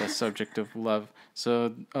 Yeah, the subject of love.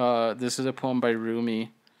 So this is a poem by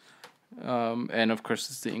Rumi. And of course,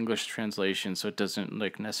 it's the English translation, so it doesn't,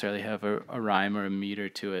 like, necessarily have a rhyme or a meter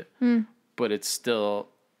to it. But it's still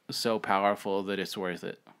so powerful that it's worth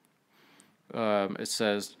it. It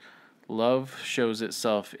says, "Love shows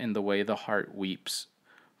itself in the way the heart weeps,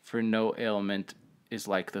 for no ailment is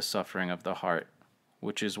like the suffering of the heart,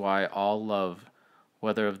 which is why all love,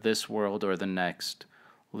 whether of this world or the next,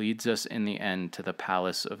 leads us in the end to the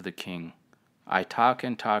palace of the king. I talk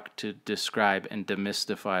and talk to describe and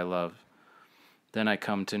demystify love. Then I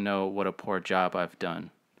come to know what a poor job I've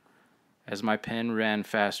done. As my pen ran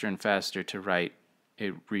faster and faster to write,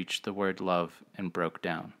 it reached the word love and broke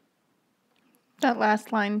down." That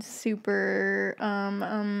last line's super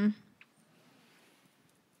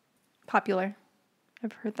popular.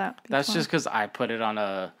 I've heard that before. That's just because I put it on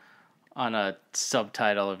a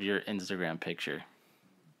subtitle of your Instagram picture.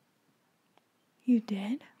 You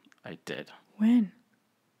did? I did. When?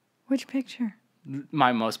 Which picture?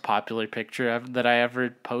 My most popular picture that I ever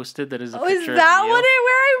posted. That is a picture of you. Is that where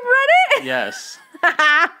I read it? Yes.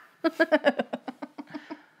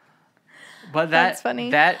 But That's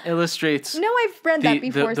funny. That illustrates... No, I've read that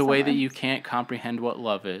before. The way that you can't comprehend what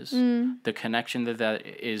love is. The connection that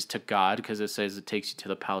is to God, because it says it takes you to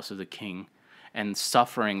the palace of the king. And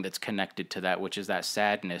suffering that's connected to that, which is that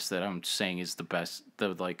sadness that I'm saying is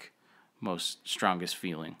most strongest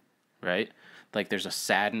feeling, right? Like, there's a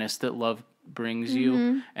sadness that love brings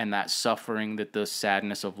you, and that suffering that the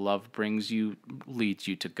sadness of love brings you leads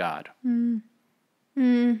you to God.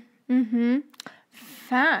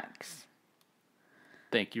 Facts.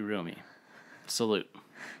 Thank you, Rumi. Salute.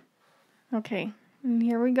 Okay, and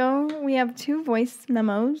here we go. We have 2 voice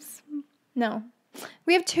memos. No.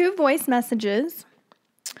 We have 2 voice messages.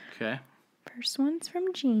 Okay. First one's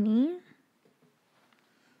from Jeannie.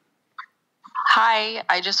 Hi,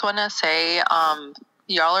 I just want to say,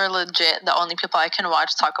 y'all are legit the only people I can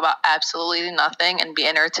watch talk about absolutely nothing and be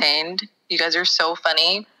entertained. You guys are so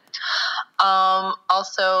funny.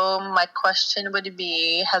 Also, my question would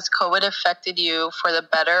be, has COVID affected you for the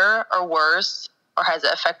better or worse, or has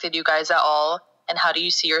it affected you guys at all? And how do you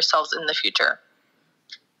see yourselves in the future?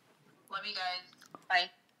 Love you guys. Bye.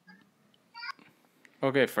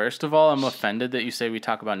 Okay, first of all, I'm offended that you say we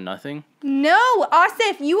talk about nothing. No,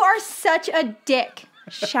 Asef, you are such a dick.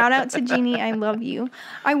 Shout out to Jeannie. I love you.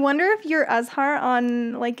 I wonder if you're Azhar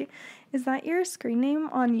on, like, is that your screen name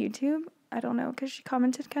on YouTube? I don't know, because she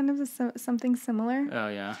commented kind of something similar. Oh,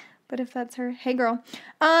 yeah. But if that's her, hey, girl.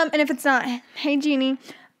 And if it's not, hey, Jeannie.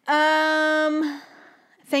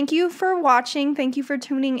 thank you for watching. Thank you for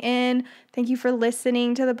tuning in. Thank you for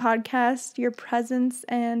listening to the podcast. Your presence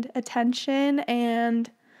and attention and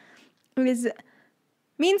means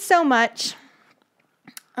so much.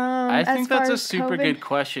 I think that's a super good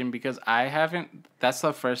question because that's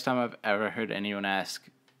the first time I've ever heard anyone ask,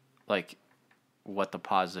 like, what the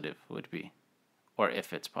positive would be or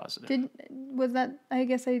if it's positive. I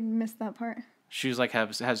guess I missed that part. She was like,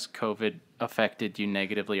 has COVID affected you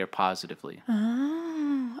negatively or positively?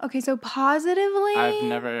 Oh, okay. So positively? I've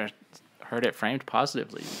never heard it framed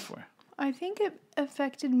positively before. I think it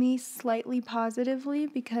affected me slightly positively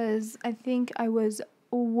because I think I was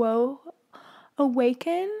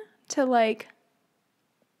awaken to like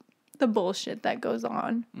the bullshit that goes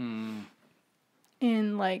on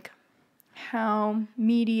in like how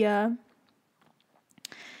media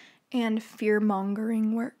and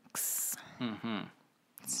fear-mongering works.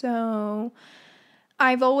 So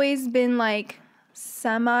I've always been like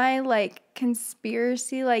semi like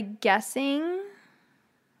conspiracy like guessing,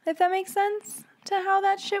 if that makes sense, to how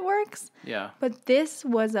that shit works. Yeah. But this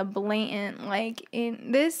was a blatant like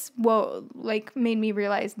made me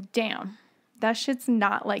realize, damn, that shit's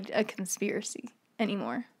not like a conspiracy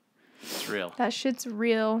anymore. It's real. That shit's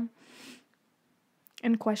real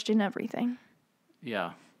and question everything.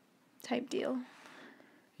 Yeah. Type deal.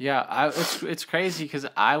 Yeah, it's crazy because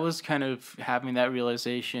I was kind of having that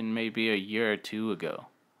realization maybe a year or two ago,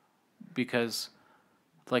 because,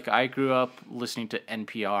 like, I grew up listening to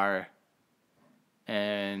NPR,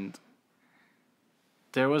 and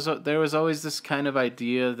there was always this kind of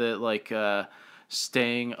idea that like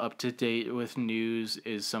staying up to date with news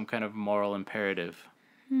is some kind of moral imperative.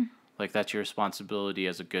 Like that's your responsibility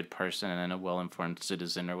as a good person and a well-informed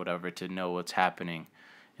citizen or whatever to know what's happening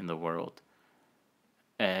in the world.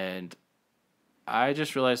 And I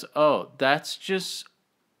just realized, that's just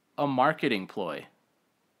a marketing ploy.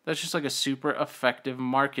 That's just like a super effective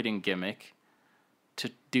marketing gimmick to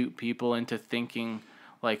dupe people into thinking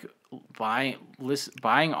like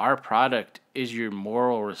buying our product is your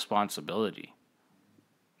moral responsibility.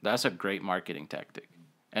 That's a great marketing tactic,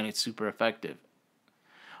 and it's super effective.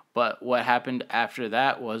 But what happened after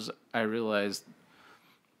that was I realized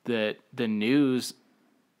that the news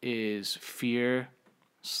is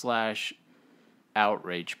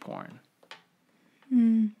fear/outrage porn.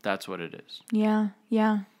 That's what it is. Yeah.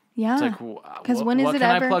 It's like, because when is what it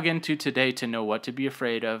can ever? I plug into today to know what to be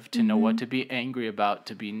afraid of, to know what to be angry about,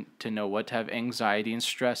 to know what to have anxiety and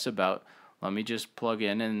stress about? Let me just plug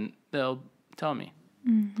in and they'll tell me.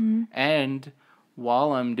 And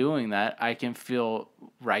while I'm doing that, I can feel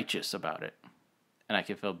righteous about it, and I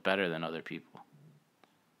can feel better than other people.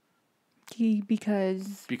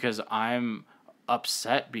 Because I'm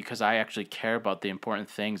upset because I actually care about the important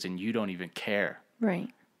things, and you don't even care. Right.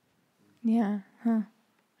 Yeah. Huh.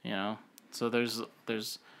 You know, so there's,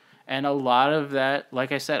 and a lot of that,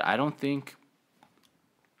 like I said, I don't think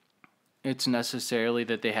it's necessarily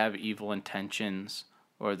that they have evil intentions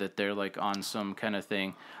or that they're like on some kind of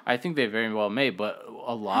thing. I think they very well may, but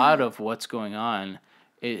a lot of what's going on,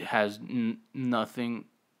 it has nothing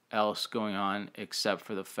else going on except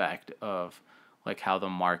for the fact of like how the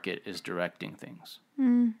market is directing things.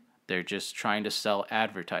 They're just trying to sell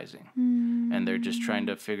advertising, and they're just trying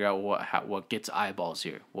to figure out what gets eyeballs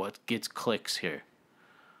here, what gets clicks here.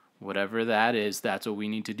 Whatever that is, that's what we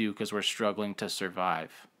need to do because we're struggling to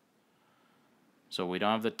survive. So we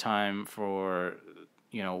don't have the time for,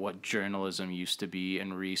 what journalism used to be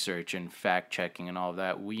and research and fact checking and all of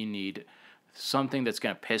that. We need something that's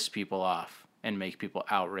going to piss people off and make people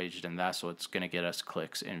outraged, and that's what's going to get us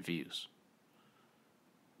clicks and views.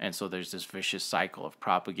 And so there's this vicious cycle of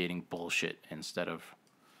propagating bullshit instead of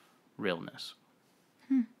realness.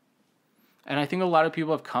 And I think a lot of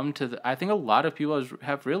people have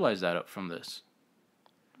have realized that from this.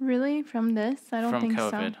 Really? From this? I don't think so.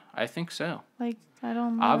 From COVID. I think so. Like, I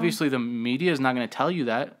don't know. Obviously, the media is not going to tell you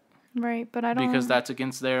that. Right, but I don't... Because that's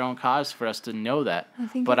against their own cause for us to know that. I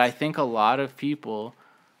think a lot of people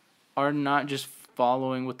are not just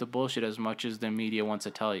following with the bullshit as much as the media wants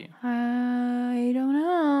to tell you. I don't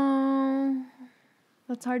know.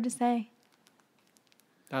 That's hard to say.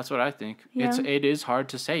 That's what I think. Yeah. It is hard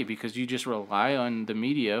to say because you just rely on the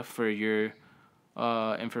media for your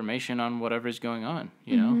information on whatever's going on,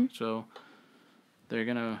 you know? So they're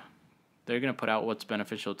going to put out what's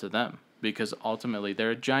beneficial to them because ultimately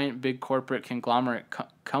they're a giant big corporate conglomerate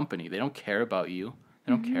company. They don't care about you.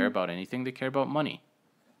 They don't care about anything. They care about money.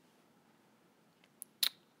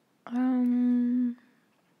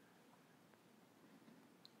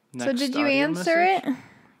 So did you answer it?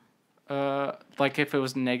 Like if it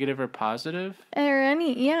was negative or positive? Or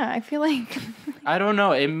I feel like... I don't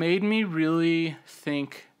know. It made me really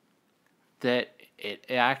think that it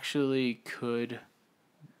actually could...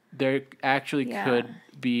 There actually could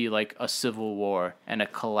be like a civil war and a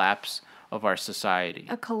collapse of our society.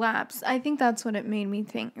 A collapse. I think that's what it made me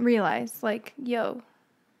realize. Like, yo...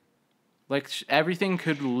 Like, everything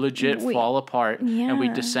could legit fall apart and we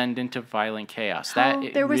descend into violent chaos.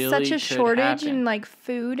 There was really such a shortage in, like,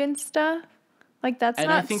 food and stuff. Like, that's not too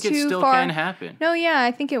far. And I think it still can happen. No, yeah,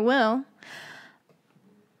 I think it will.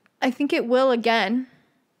 I think it will again.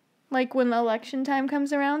 Like, when the election time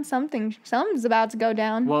comes around, something's about to go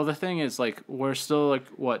down. Well, the thing is, like, we're still,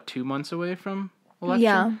 like, 2 months away from election?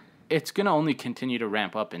 Yeah. It's going to only continue to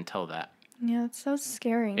ramp up until that. Yeah, it's so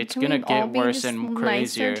scary. It's going to get worse and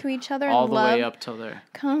crazier to each other all the way up till there.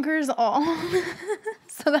 Conquers all.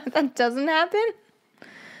 So that doesn't happen?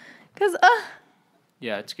 Because,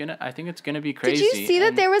 yeah, I think it's going to be crazy. Did you see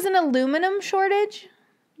that there was an aluminum shortage?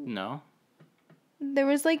 No. There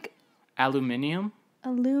was, like... Aluminium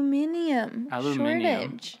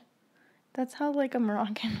shortage. That's how, like, a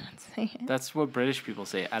Moroccan would say it. That's what British people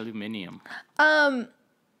say, aluminium.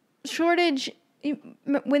 Shortage...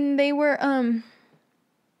 When they were,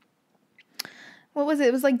 what was it?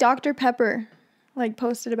 It was like Dr. Pepper, like,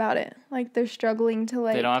 posted about it. Like, they're struggling to,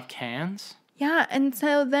 like... They don't have cans? Yeah, and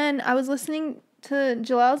so then I was listening to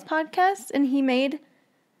Jalal's podcast, and he made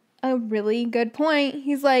a really good point.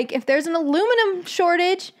 He's like, if there's an aluminum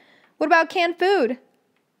shortage, what about canned food?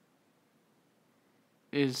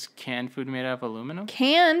 Is canned food made out of aluminum?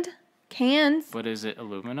 Cans. But is it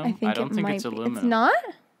aluminum? I don't think it's aluminum. It's not?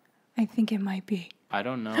 I think it might be. I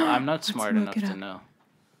don't know. I'm not smart enough to know.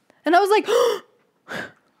 And I was like,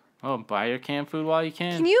 oh, buy your canned food while you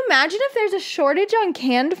can. Can you imagine if there's a shortage on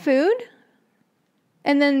canned food?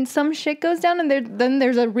 And then some shit goes down and then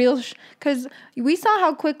there's a real... Because we saw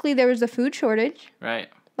how quickly there was a food shortage. Right.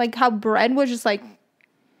 Like how bread was just like...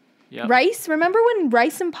 Yep. Rice. Remember when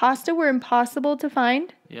rice and pasta were impossible to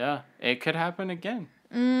find? Yeah. It could happen again.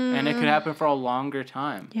 And it could happen for a longer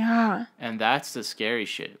time. Yeah. And that's the scary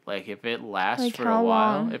shit. Like, if it lasts for a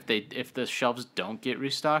while, long? if the shelves don't get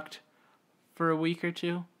restocked for a week or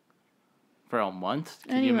two, for a month,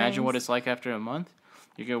 can you imagine what it's like after a month?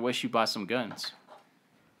 You're going to wish you bought some guns.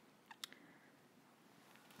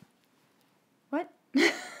 What?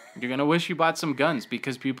 You're going to wish you bought some guns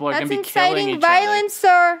because people are going to be killing each other. That's inciting violence,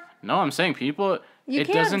 sir. No, I'm saying people... You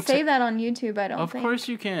can't say that on YouTube, I don't think. Of course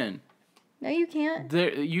you can. No, you can't.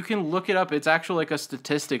 You can look it up. It's actually like a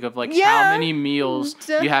statistic of like how many meals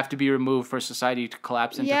you have to be removed for society to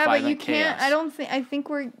collapse into violent chaos. Yeah, but you can't. I think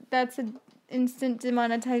that's an instant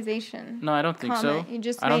demonetization. No, I don't think so.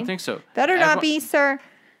 I don't think so. Better not be, sir.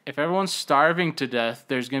 If everyone's starving to death,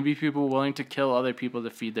 there's going to be people willing to kill other people to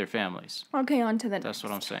feed their families. Okay, on to the next. That's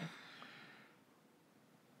what I'm saying.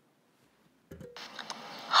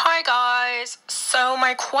 Hi, guys. So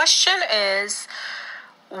my question is...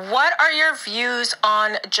 What are your views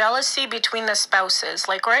on jealousy between the spouses?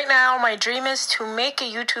 Like right now, my dream is to make a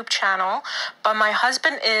YouTube channel, but my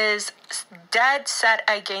husband is dead set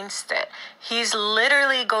against it. He's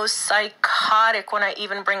literally goes psychotic when I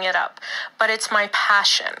even bring it up. But it's my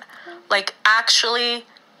passion. Like actually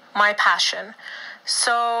my passion.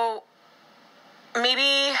 So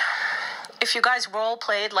maybe if you guys role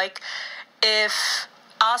played, like if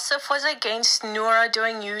Asef was against Nura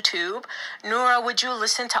doing YouTube, Nura, would you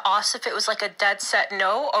listen to Asef if it was like a dead set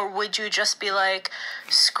no? Or would you just be like,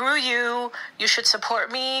 screw you, you should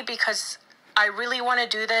support me because I really want to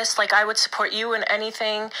do this. Like I would support you in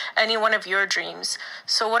anything, any one of your dreams.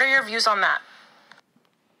 So what are your views on that?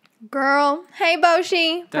 Girl, hey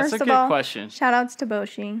Boshi. That's a good question. Shout outs to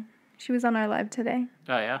Boshi. She was on our live today.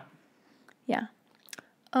 Oh yeah? Yeah.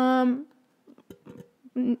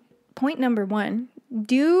 Point number 1.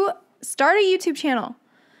 Start a YouTube channel.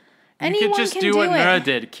 You could just do what Nura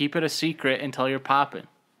did. Keep it a secret until you're popping.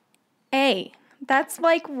 That's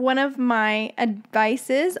like one of my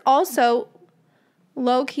advices. Also,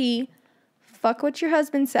 low key, fuck what your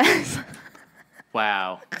husband says.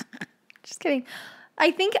 Wow. Just kidding.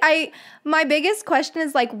 I think my biggest question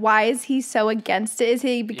is like, why is he so against it? Is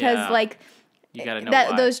he because like you gotta know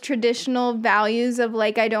why. Those traditional values of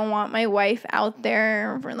like I don't want my wife out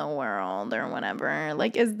there for the world or whatever?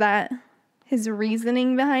 Like, is that his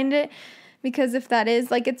reasoning behind it? Because if that is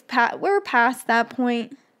like we're past that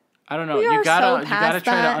point. I don't know. You gotta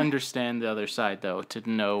try to understand the other side though to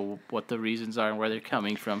know what the reasons are and where they're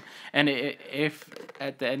coming from. And if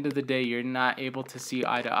at the end of the day you're not able to see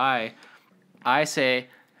eye to eye, I say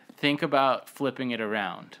think about flipping it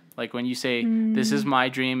around. Like when you say, this is my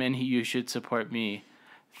dream and you should support me,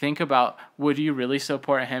 think about, would you really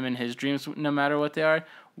support him in his dreams no matter what they are?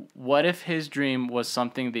 What if his dream was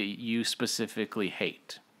something that you specifically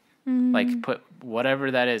hate? Like, put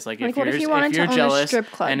whatever that is. Like, if you're jealous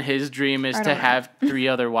and his dream is to have 3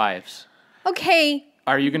 other wives. Okay.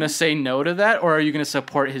 Are you going to say no to that, or are you going to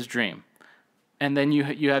support his dream? And then you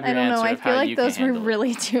have your answer of how you can handle it. I feel like those were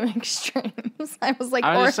really two extremes. I was like,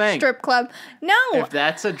 or strip club. No. If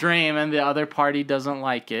that's a dream and the other party doesn't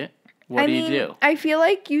like it, what do you do? I feel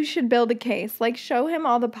like you should build a case. Like, show him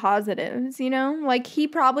all the positives, you know? Like, he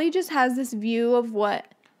probably just has this view of what...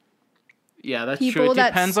 Yeah, that's true. It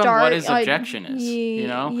depends on what his objection is, you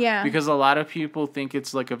know? Yeah. Because a lot of people think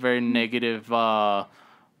it's, like, a very negative, like,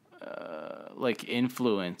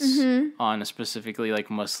 influence on specifically, like,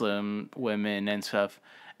 Muslim women and stuff.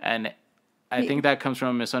 And I think that comes from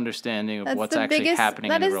a misunderstanding of what's actually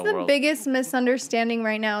happening in the real world. That is the biggest misunderstanding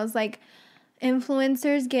right now is, like,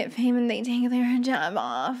 influencers get fame and they take their hijab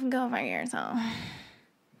off. Go for yourself.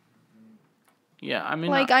 Yeah, I mean...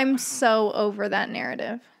 Like, I'm so over that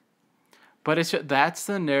narrative. But that's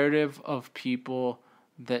the narrative of people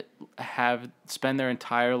that spend their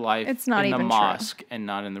entire life in the mosque and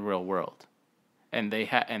not in the real world. And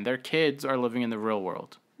and their kids are living in the real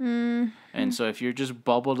world. And so if you're just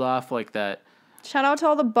bubbled off like that... Shout out to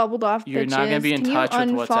all the bubbled off bitches. You're not going to be in touch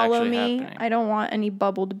with what's actually happening. I don't want any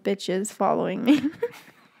bubbled bitches following me.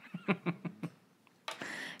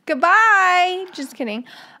 Goodbye. Just kidding.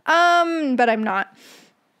 But I'm not.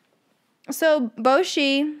 So,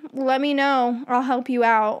 Boshi, let me know. I'll help you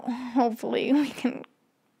out. Hopefully, we can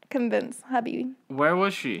convince hubby. Where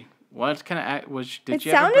was she? What kind of act was she? Did she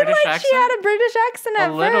have a British accent? It sounded like she had a British accent at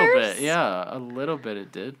first. A little bit, yeah. A little bit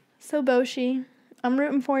it did. So, Boshi, I'm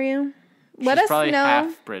rooting for you. Let us know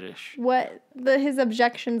half British. What his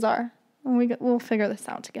objections are. And we'll figure this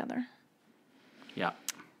out together. Yeah.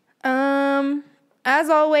 As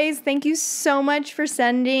always, thank you so much for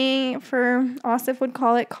Asif would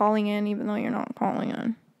call it calling in, even though you're not calling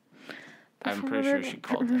in. I'm pretty sure she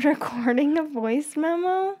called in. Recording a voice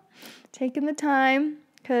memo, taking the time,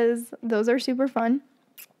 because those are super fun.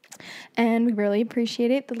 And we really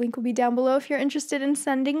appreciate it. The link will be down below if you're interested in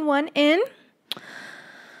sending one in.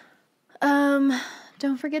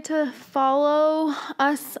 Don't forget to follow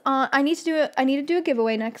us on... I need to do a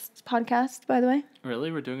giveaway next podcast, by the way.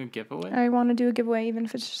 Really? We're doing a giveaway? I want to do a giveaway, even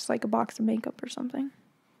if it's just like a box of makeup or something.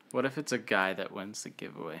 What if it's a guy that wins the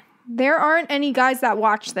giveaway? There aren't any guys that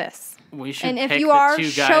watch this. We should and pick if you are,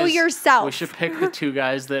 show yourself. We should pick the 2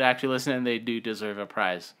 guys that actually listen and they do deserve a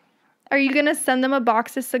prize. Are you going to send them a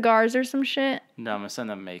box of cigars or some shit? No, I'm going to send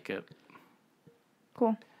them makeup.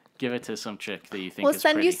 Cool. Give it to some chick that you think is pretty. We'll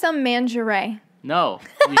send you some lingerie. No,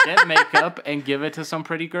 you get makeup and give it to some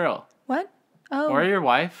pretty girl. What? Oh. Or your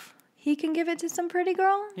wife. He can give it to some pretty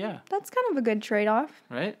girl? Yeah. That's kind of a good trade-off.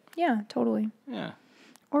 Right? Yeah, totally. Yeah.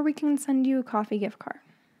 Or we can send you a coffee gift card.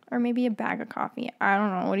 Or maybe a bag of coffee. I don't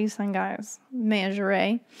know. What do you send, guys?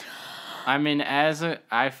 Lingerie. I mean, I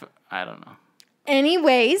don't know.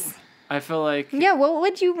 Anyways. I feel like... Yeah, what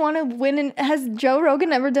would you want to win? Has Joe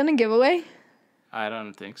Rogan ever done a giveaway? I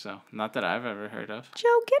don't think so. Not that I've ever heard of.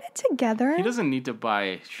 Joe, get it together. He doesn't need to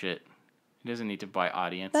buy shit. He doesn't need to buy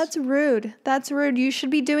audience. That's rude. That's rude. You should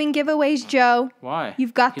be doing giveaways, Joe. Why? He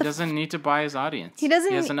doesn't need to buy his audience. He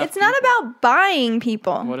doesn't. It's not about buying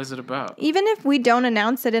people. What is it about? Even if we don't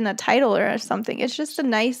announce it in a title or something, it's just a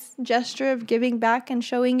nice gesture of giving back and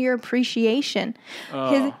showing your appreciation.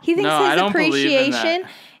 He thinks his appreciation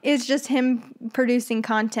is just him producing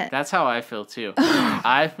content. That's how I feel too.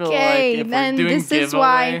 I feel like if we're doing this giveaway, is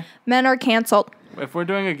why men are canceled. If we're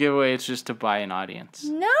doing a giveaway, it's just to buy an audience.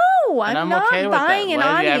 No, I'm not okay buying with that.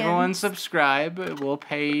 an audience. Everyone subscribe. We'll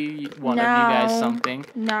pay one of you guys something.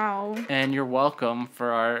 No. And you're welcome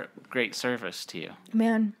for our great service to you.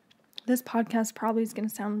 Man, this podcast probably is going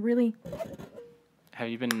to sound really... Have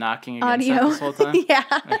you been knocking against that this whole time? Yeah.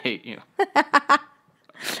 I hate you.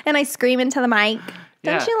 And I scream into the mic.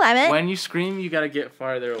 Don't you love it? When you scream, you got to get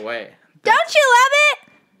farther away. Don't you love it?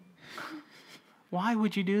 Why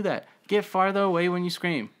would you do that? Get farther away when you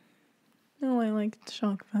scream. No, I like the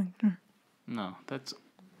shock factor. No, that's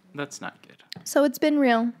not good. So it's been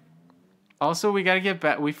real. Also, we got to get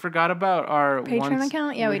back. We forgot about our... Patreon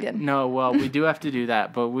account? Yeah, we did. No, well, we do have to do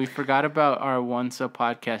that, but we forgot about our once a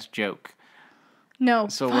podcast joke. No,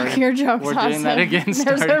 so fuck your jokes. We're doing that again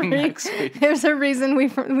starting next week. There's a reason we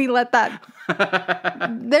let that...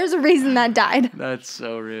 There's a reason that died. That's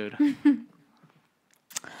so rude.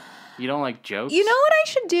 You don't like jokes? You know what I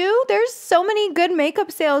should do? There's so many good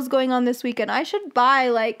makeup sales going on this weekend. I should buy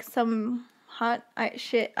like some hot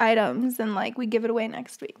shit items and like we give it away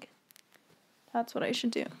next week. That's what I should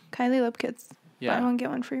do. Kylie Lip Kits. Yeah. Buy one, get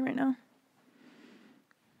one free right now.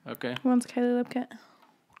 Okay. Who wants Kylie lip kit?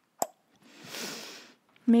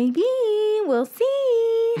 Maybe. We'll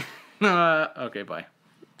see. Okay, bye.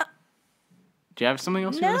 Do you have something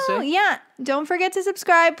else you want to say? Yeah. Don't forget to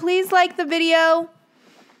subscribe. Please like the video.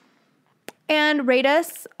 And rate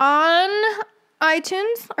us on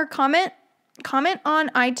iTunes or comment. Comment on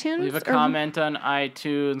iTunes. Leave a comment on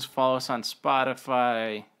iTunes. Follow us on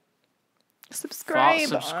Spotify.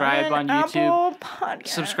 Subscribe on YouTube. Podcast.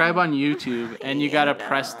 Subscribe on YouTube, and you gotta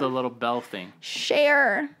press the little bell thing.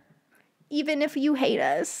 Share, even if you hate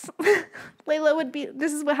us. Layla would be.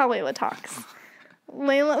 This is how Layla talks.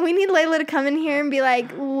 Layla, we need Layla to come in here and be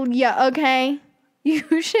like, "Yeah, okay."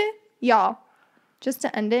 You should, y'all. Just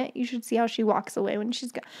to end it, you should see how she walks away when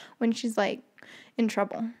she's like in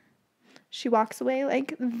trouble. She walks away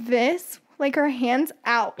like this, like her hands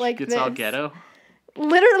out, like this. It's all ghetto.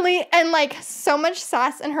 Literally, and like so much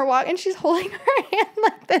sass in her walk, and she's holding her hand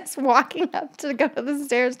like this, walking up to go to the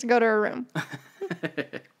stairs to go to her room.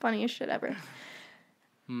 Funniest shit ever.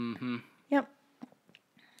 Mm-hmm. Yep.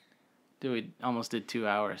 Dude, we almost did 2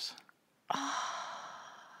 hours.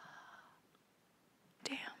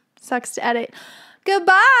 Damn. Sucks to edit.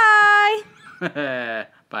 Goodbye.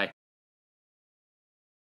 Bye.